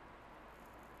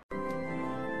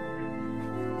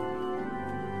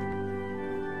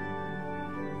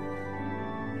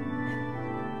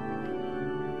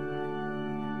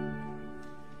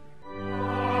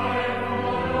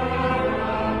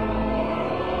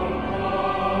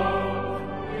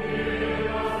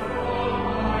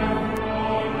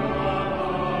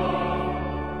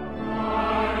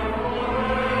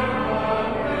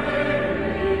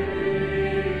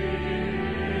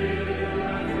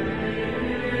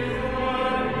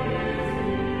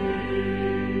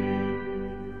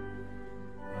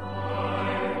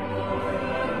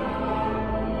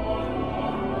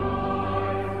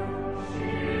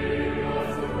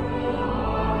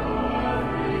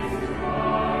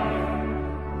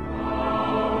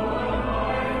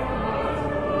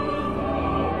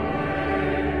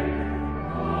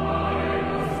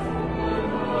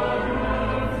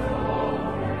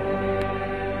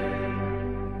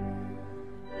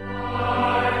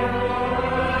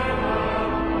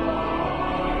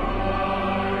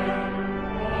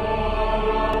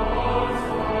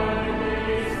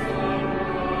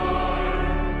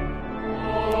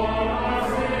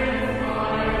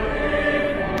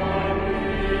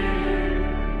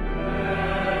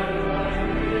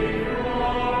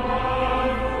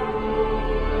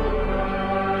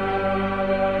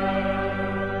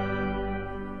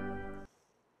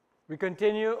 We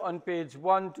continue on page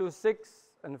 126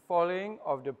 and following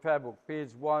of the prayer book, page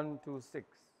 126.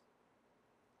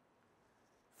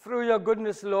 Through your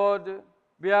goodness, Lord,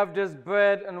 we have this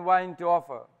bread and wine to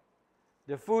offer.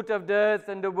 The fruit of the earth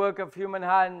and the work of human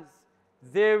hands,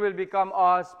 they will become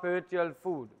our spiritual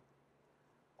food.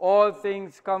 All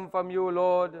things come from you,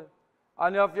 Lord,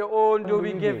 and of your own do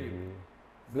we give you.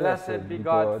 Blessed be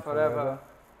God forever.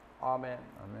 Amen.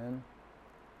 Amen.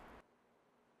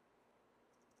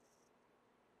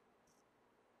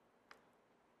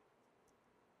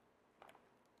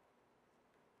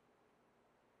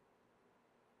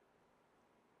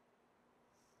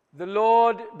 The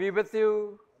Lord be with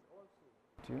you.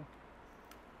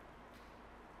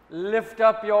 Lift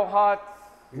up your hearts.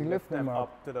 We lift them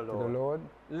up to the to Lord. the Lord.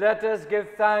 Let us give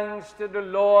thanks to the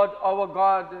Lord our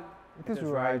God. It is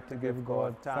right to give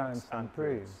God thanks and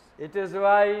praise. It is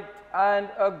right and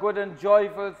a good and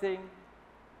joyful thing,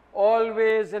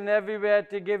 always and everywhere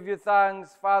to give you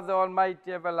thanks, Father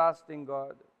Almighty, everlasting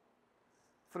God.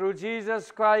 Through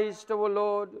Jesus Christ our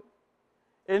Lord,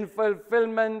 in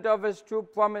fulfillment of his true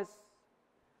promise,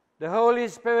 the Holy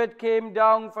Spirit came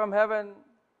down from heaven,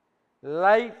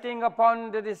 lighting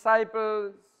upon the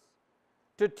disciples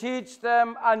to teach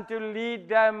them and to lead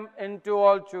them into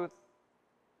all truth,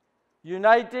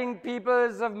 uniting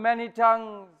peoples of many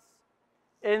tongues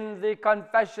in the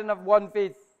confession of one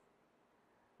faith,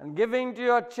 and giving to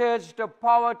your church the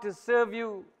power to serve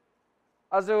you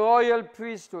as a royal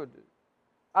priesthood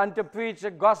and to preach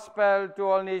the gospel to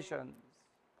all nations.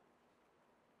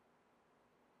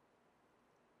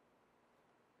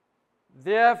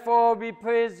 Therefore we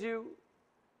praise you,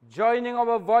 joining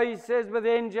our voices with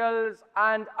angels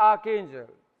and archangels,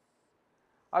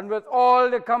 and with all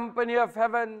the company of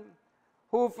heaven,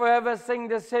 who forever sing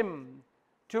this hymn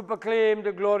to proclaim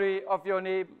the glory of your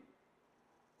name.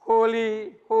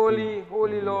 Holy, holy,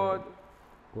 holy Lord,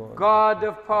 God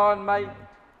of power and might,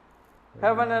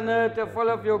 heaven and earth are full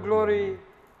of your glory.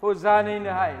 Hosanna in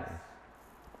the highest.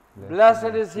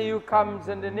 Blessed is he who comes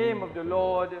in the name of the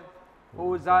Lord.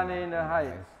 Hosanna in the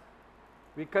highest.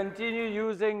 We continue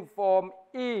using Form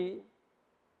E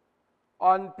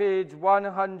on page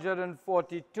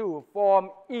 142. Form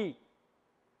E.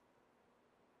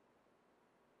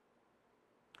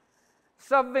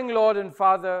 serving Lord and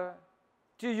Father,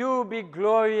 to you be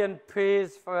glory and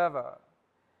praise forever.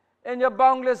 In your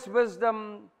boundless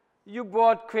wisdom, you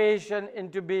brought creation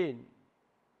into being.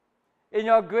 In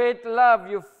your great love,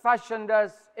 you fashioned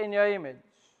us in your image.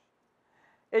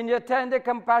 In your tender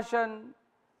compassion,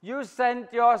 you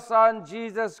sent your Son,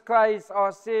 Jesus Christ,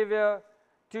 our Savior,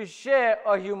 to share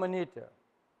our human nature.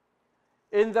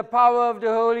 In the power of the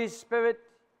Holy Spirit,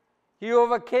 he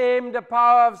overcame the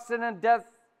power of sin and death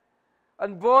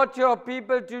and brought your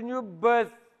people to new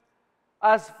birth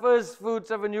as first fruits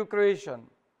of a new creation.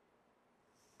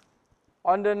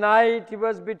 On the night he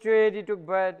was betrayed, he took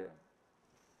bread.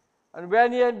 And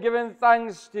when he had given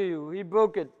thanks to you, he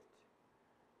broke it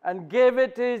and gave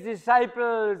it to his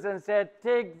disciples and said,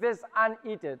 "Take this and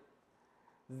eat it.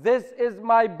 This is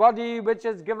my body which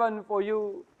is given for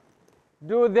you.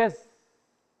 Do this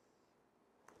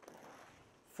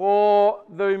for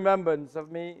the remembrance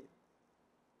of me."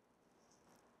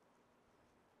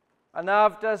 And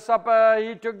after supper,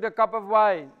 he took the cup of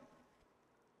wine.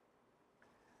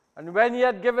 And when he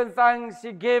had given thanks,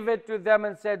 he gave it to them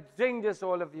and said, "Drink this,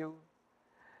 all of you.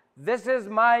 This is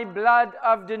my blood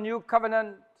of the new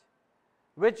covenant,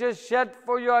 which is shed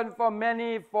for you and for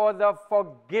many for the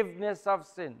forgiveness of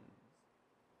sins.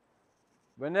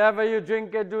 Whenever you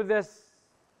drink it, do this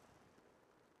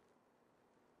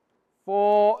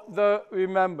for the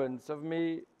remembrance of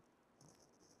me."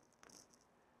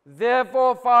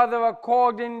 Therefore, Father,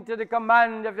 according to the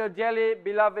command of your dearly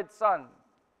beloved Son,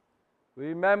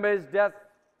 remember his death,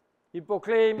 he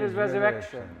proclaimed his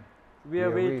resurrection. We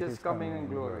await his coming in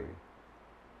glory.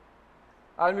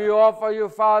 And we offer you,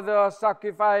 Father, a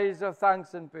sacrifice of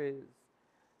thanks and praise.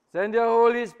 Send your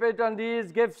Holy Spirit on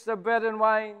these gifts of bread and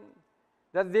wine,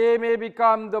 that they may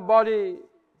become the body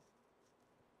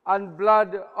and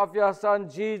blood of your Son,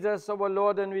 Jesus, our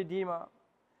Lord and Redeemer.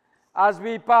 As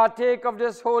we partake of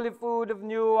this holy food of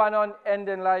new and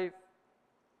unending life,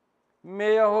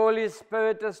 may your Holy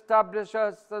Spirit establish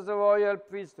us as a royal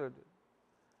priesthood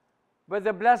with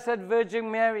the Blessed Virgin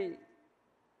Mary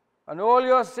and all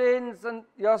your saints and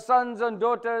your sons and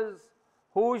daughters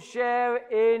who share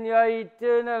in your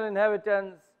eternal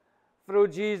inheritance through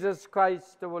Jesus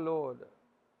Christ our Lord.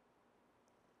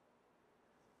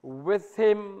 With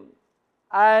him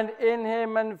and in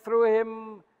him and through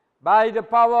him, by the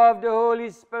power of the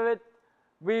Holy Spirit,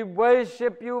 we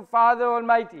worship you, Father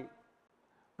Almighty,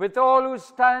 with all who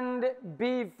stand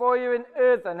before you in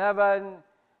earth and heaven,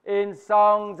 in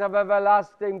songs of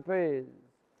everlasting praise.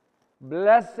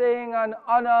 Blessing and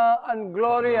honor and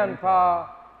glory and power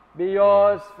be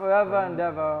yours forever and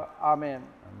ever. Amen.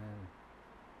 Amen.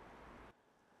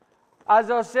 As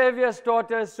our Savior's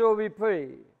daughter, so we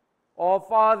pray. Our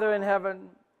Father in heaven,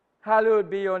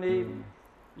 hallowed be your name.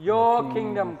 Your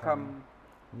kingdom come.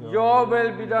 Your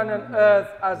will be done on earth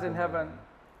as in heaven.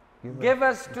 Give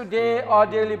us today our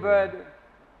daily bread.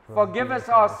 Forgive us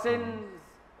our sins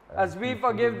as we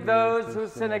forgive those who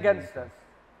sin against us.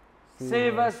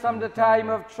 Save us from the time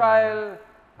of trial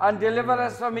and deliver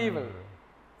us from evil.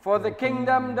 For the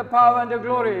kingdom, the power, and the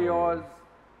glory are yours,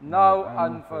 now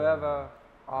and forever.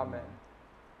 Amen.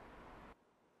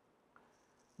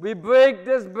 We break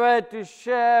this bread to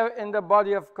share in the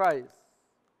body of Christ.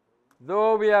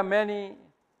 Though we are many,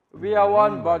 we are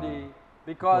one body,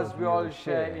 because we all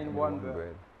share in one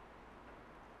bread.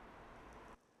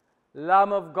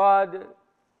 Lamb of God,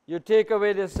 you take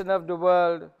away the sin of the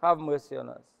world, have mercy on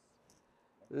us.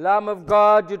 Lamb of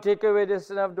God, you take away the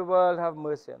sin of the world, have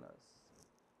mercy on us.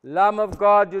 Lamb of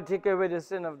God, you take away the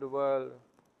sin of the world,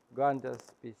 grant us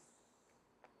peace.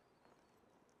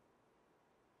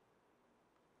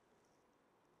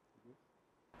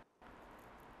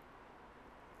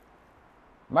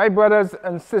 My brothers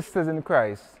and sisters in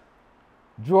Christ,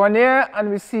 draw near and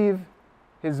receive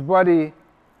his body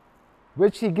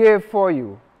which he gave for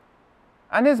you,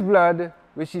 and his blood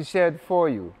which he shed for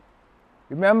you.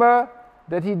 Remember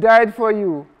that he died for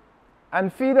you,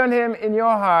 and feed on him in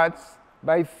your hearts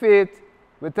by faith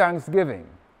with thanksgiving.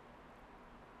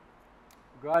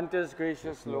 Grant us,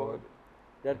 gracious Lord,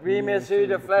 that we may see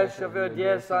the flesh of your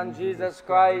dear Son, Jesus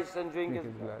Christ, and drink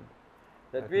his blood,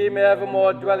 that we may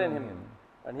evermore dwell in him,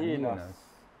 and he in us.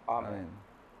 Amen.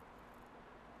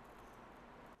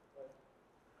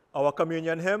 Our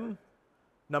communion hymn,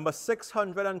 number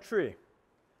 603.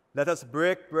 Let us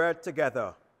break bread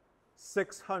together.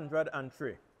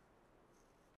 603.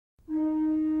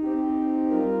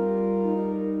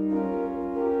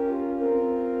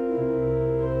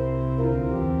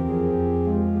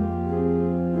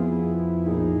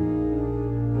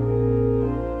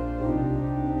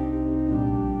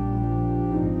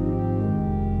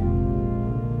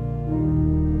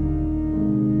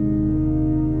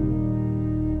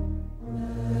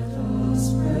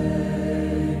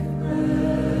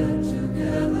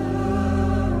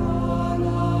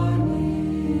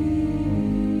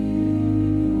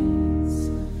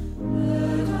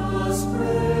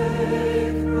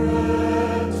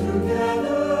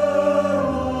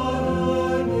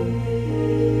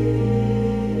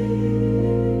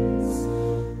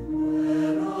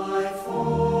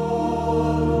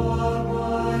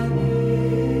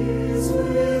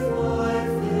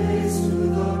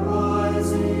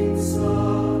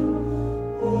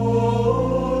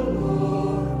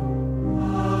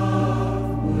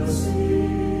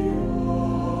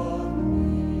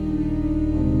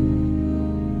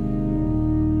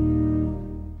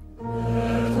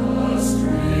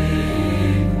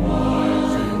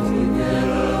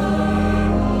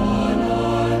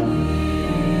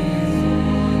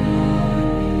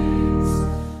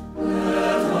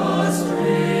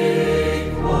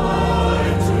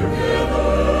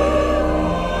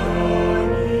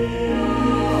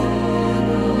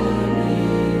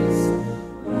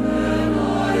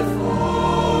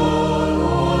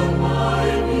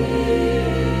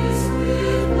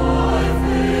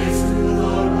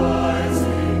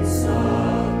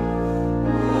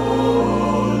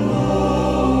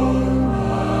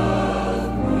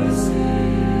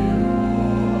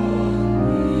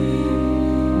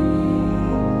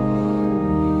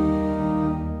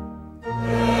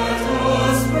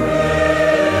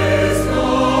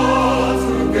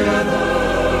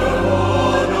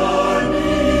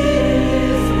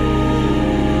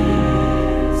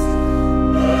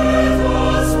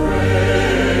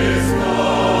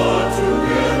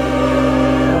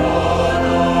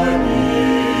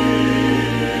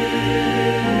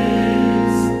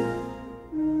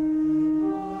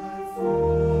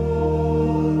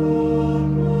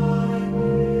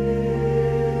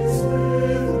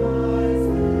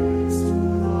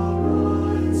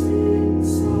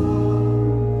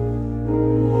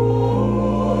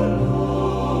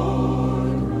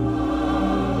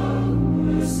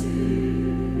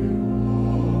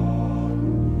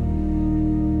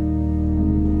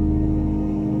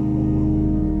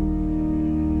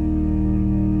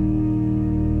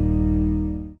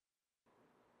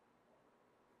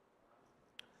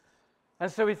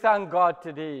 And so we thank God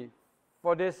today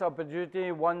for this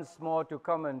opportunity once more to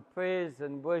come and praise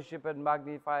and worship and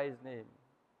magnify His name.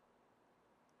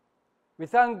 We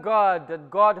thank God that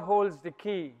God holds the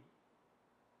key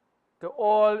to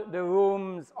all the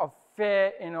rooms of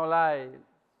fear in our lives.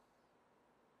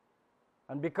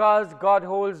 And because God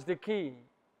holds the key,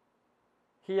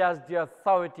 He has the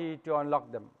authority to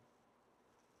unlock them.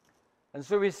 And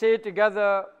so we say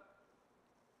together,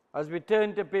 as we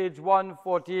turn to page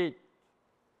 148,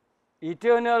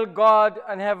 Eternal God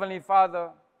and Heavenly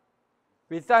Father,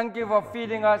 we thank you for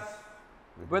feeding us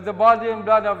with the body and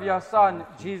blood of your Son,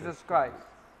 Jesus Christ.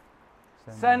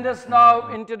 Send us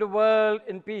now into the world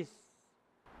in peace,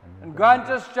 and grant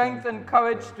us strength and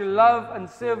courage to love and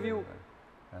serve you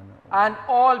and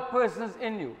all persons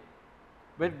in you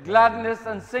with gladness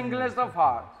and singleness of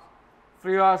heart,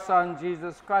 through our Son,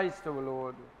 Jesus Christ our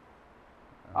Lord.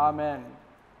 Amen.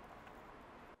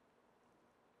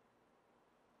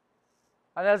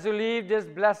 And as you leave this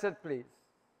blessed place,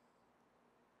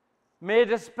 may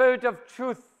the Spirit of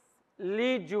truth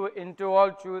lead you into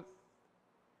all truth,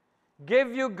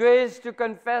 give you grace to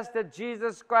confess that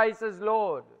Jesus Christ is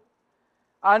Lord,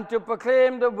 and to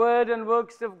proclaim the word and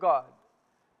works of God.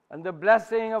 And the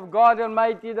blessing of God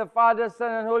Almighty, the Father,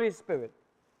 Son, and Holy Spirit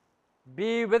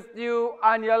be with you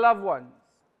and your loved ones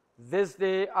this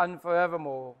day and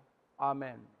forevermore.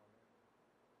 Amen.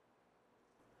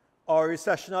 Our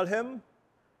recessional hymn,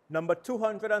 number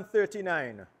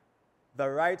 239, The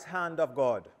Right Hand of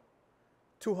God.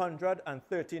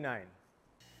 239.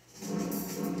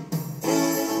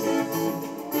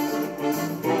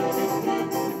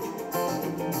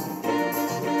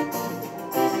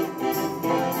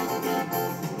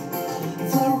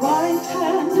 The right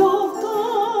hand of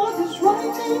God is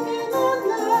writing in our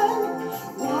land,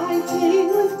 writing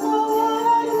with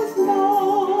power and with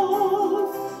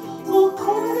love. All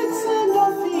conflicts and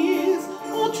our fears,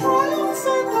 all triumphs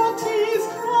and our tears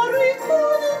are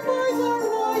recorded by the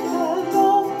right hand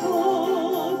of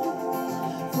God.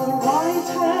 The right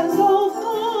hand of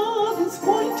God is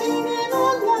pointing in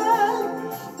our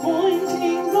land,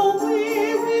 pointing the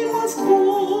way we must go.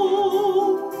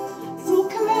 So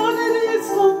clouded is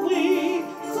the way,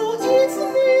 so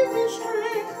easily we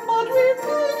stray, but we're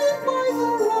guided by the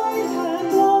right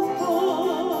hand of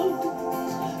God.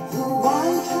 The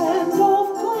right hand of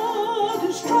God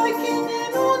is striking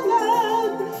in our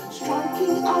land,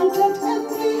 striking out at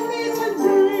envy, hate, and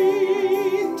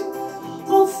greed.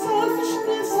 All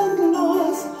selfishness and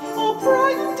loss, all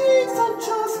pride and deeds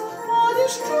unjust are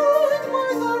destroyed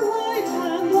by the right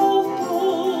hand of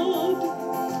God.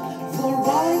 The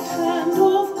right hand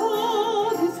of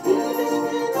God is healing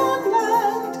in our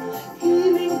land,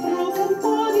 healing broken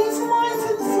bodies, minds,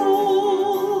 and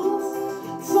souls.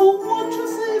 So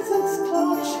wondrous is its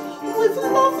touch, with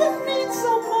love that means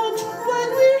so much, when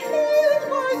we're healed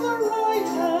by the right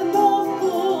hand of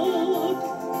God.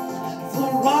 The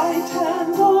right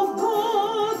hand of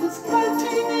God is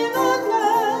planting in our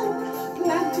land,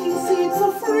 planting seeds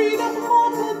of freedom,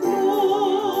 hope, and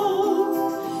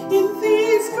love. In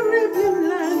these Caribbean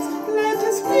lands, let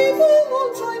His people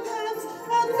all join hands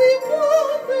and be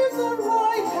one with the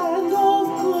right hand of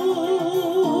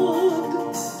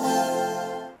God.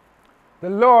 The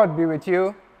Lord be with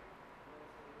you.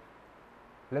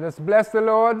 Let us bless the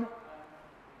Lord.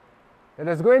 Let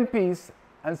us go in peace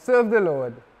and serve the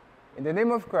Lord. In the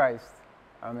name of Christ,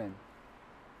 amen.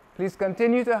 Please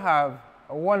continue to have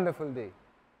a wonderful day.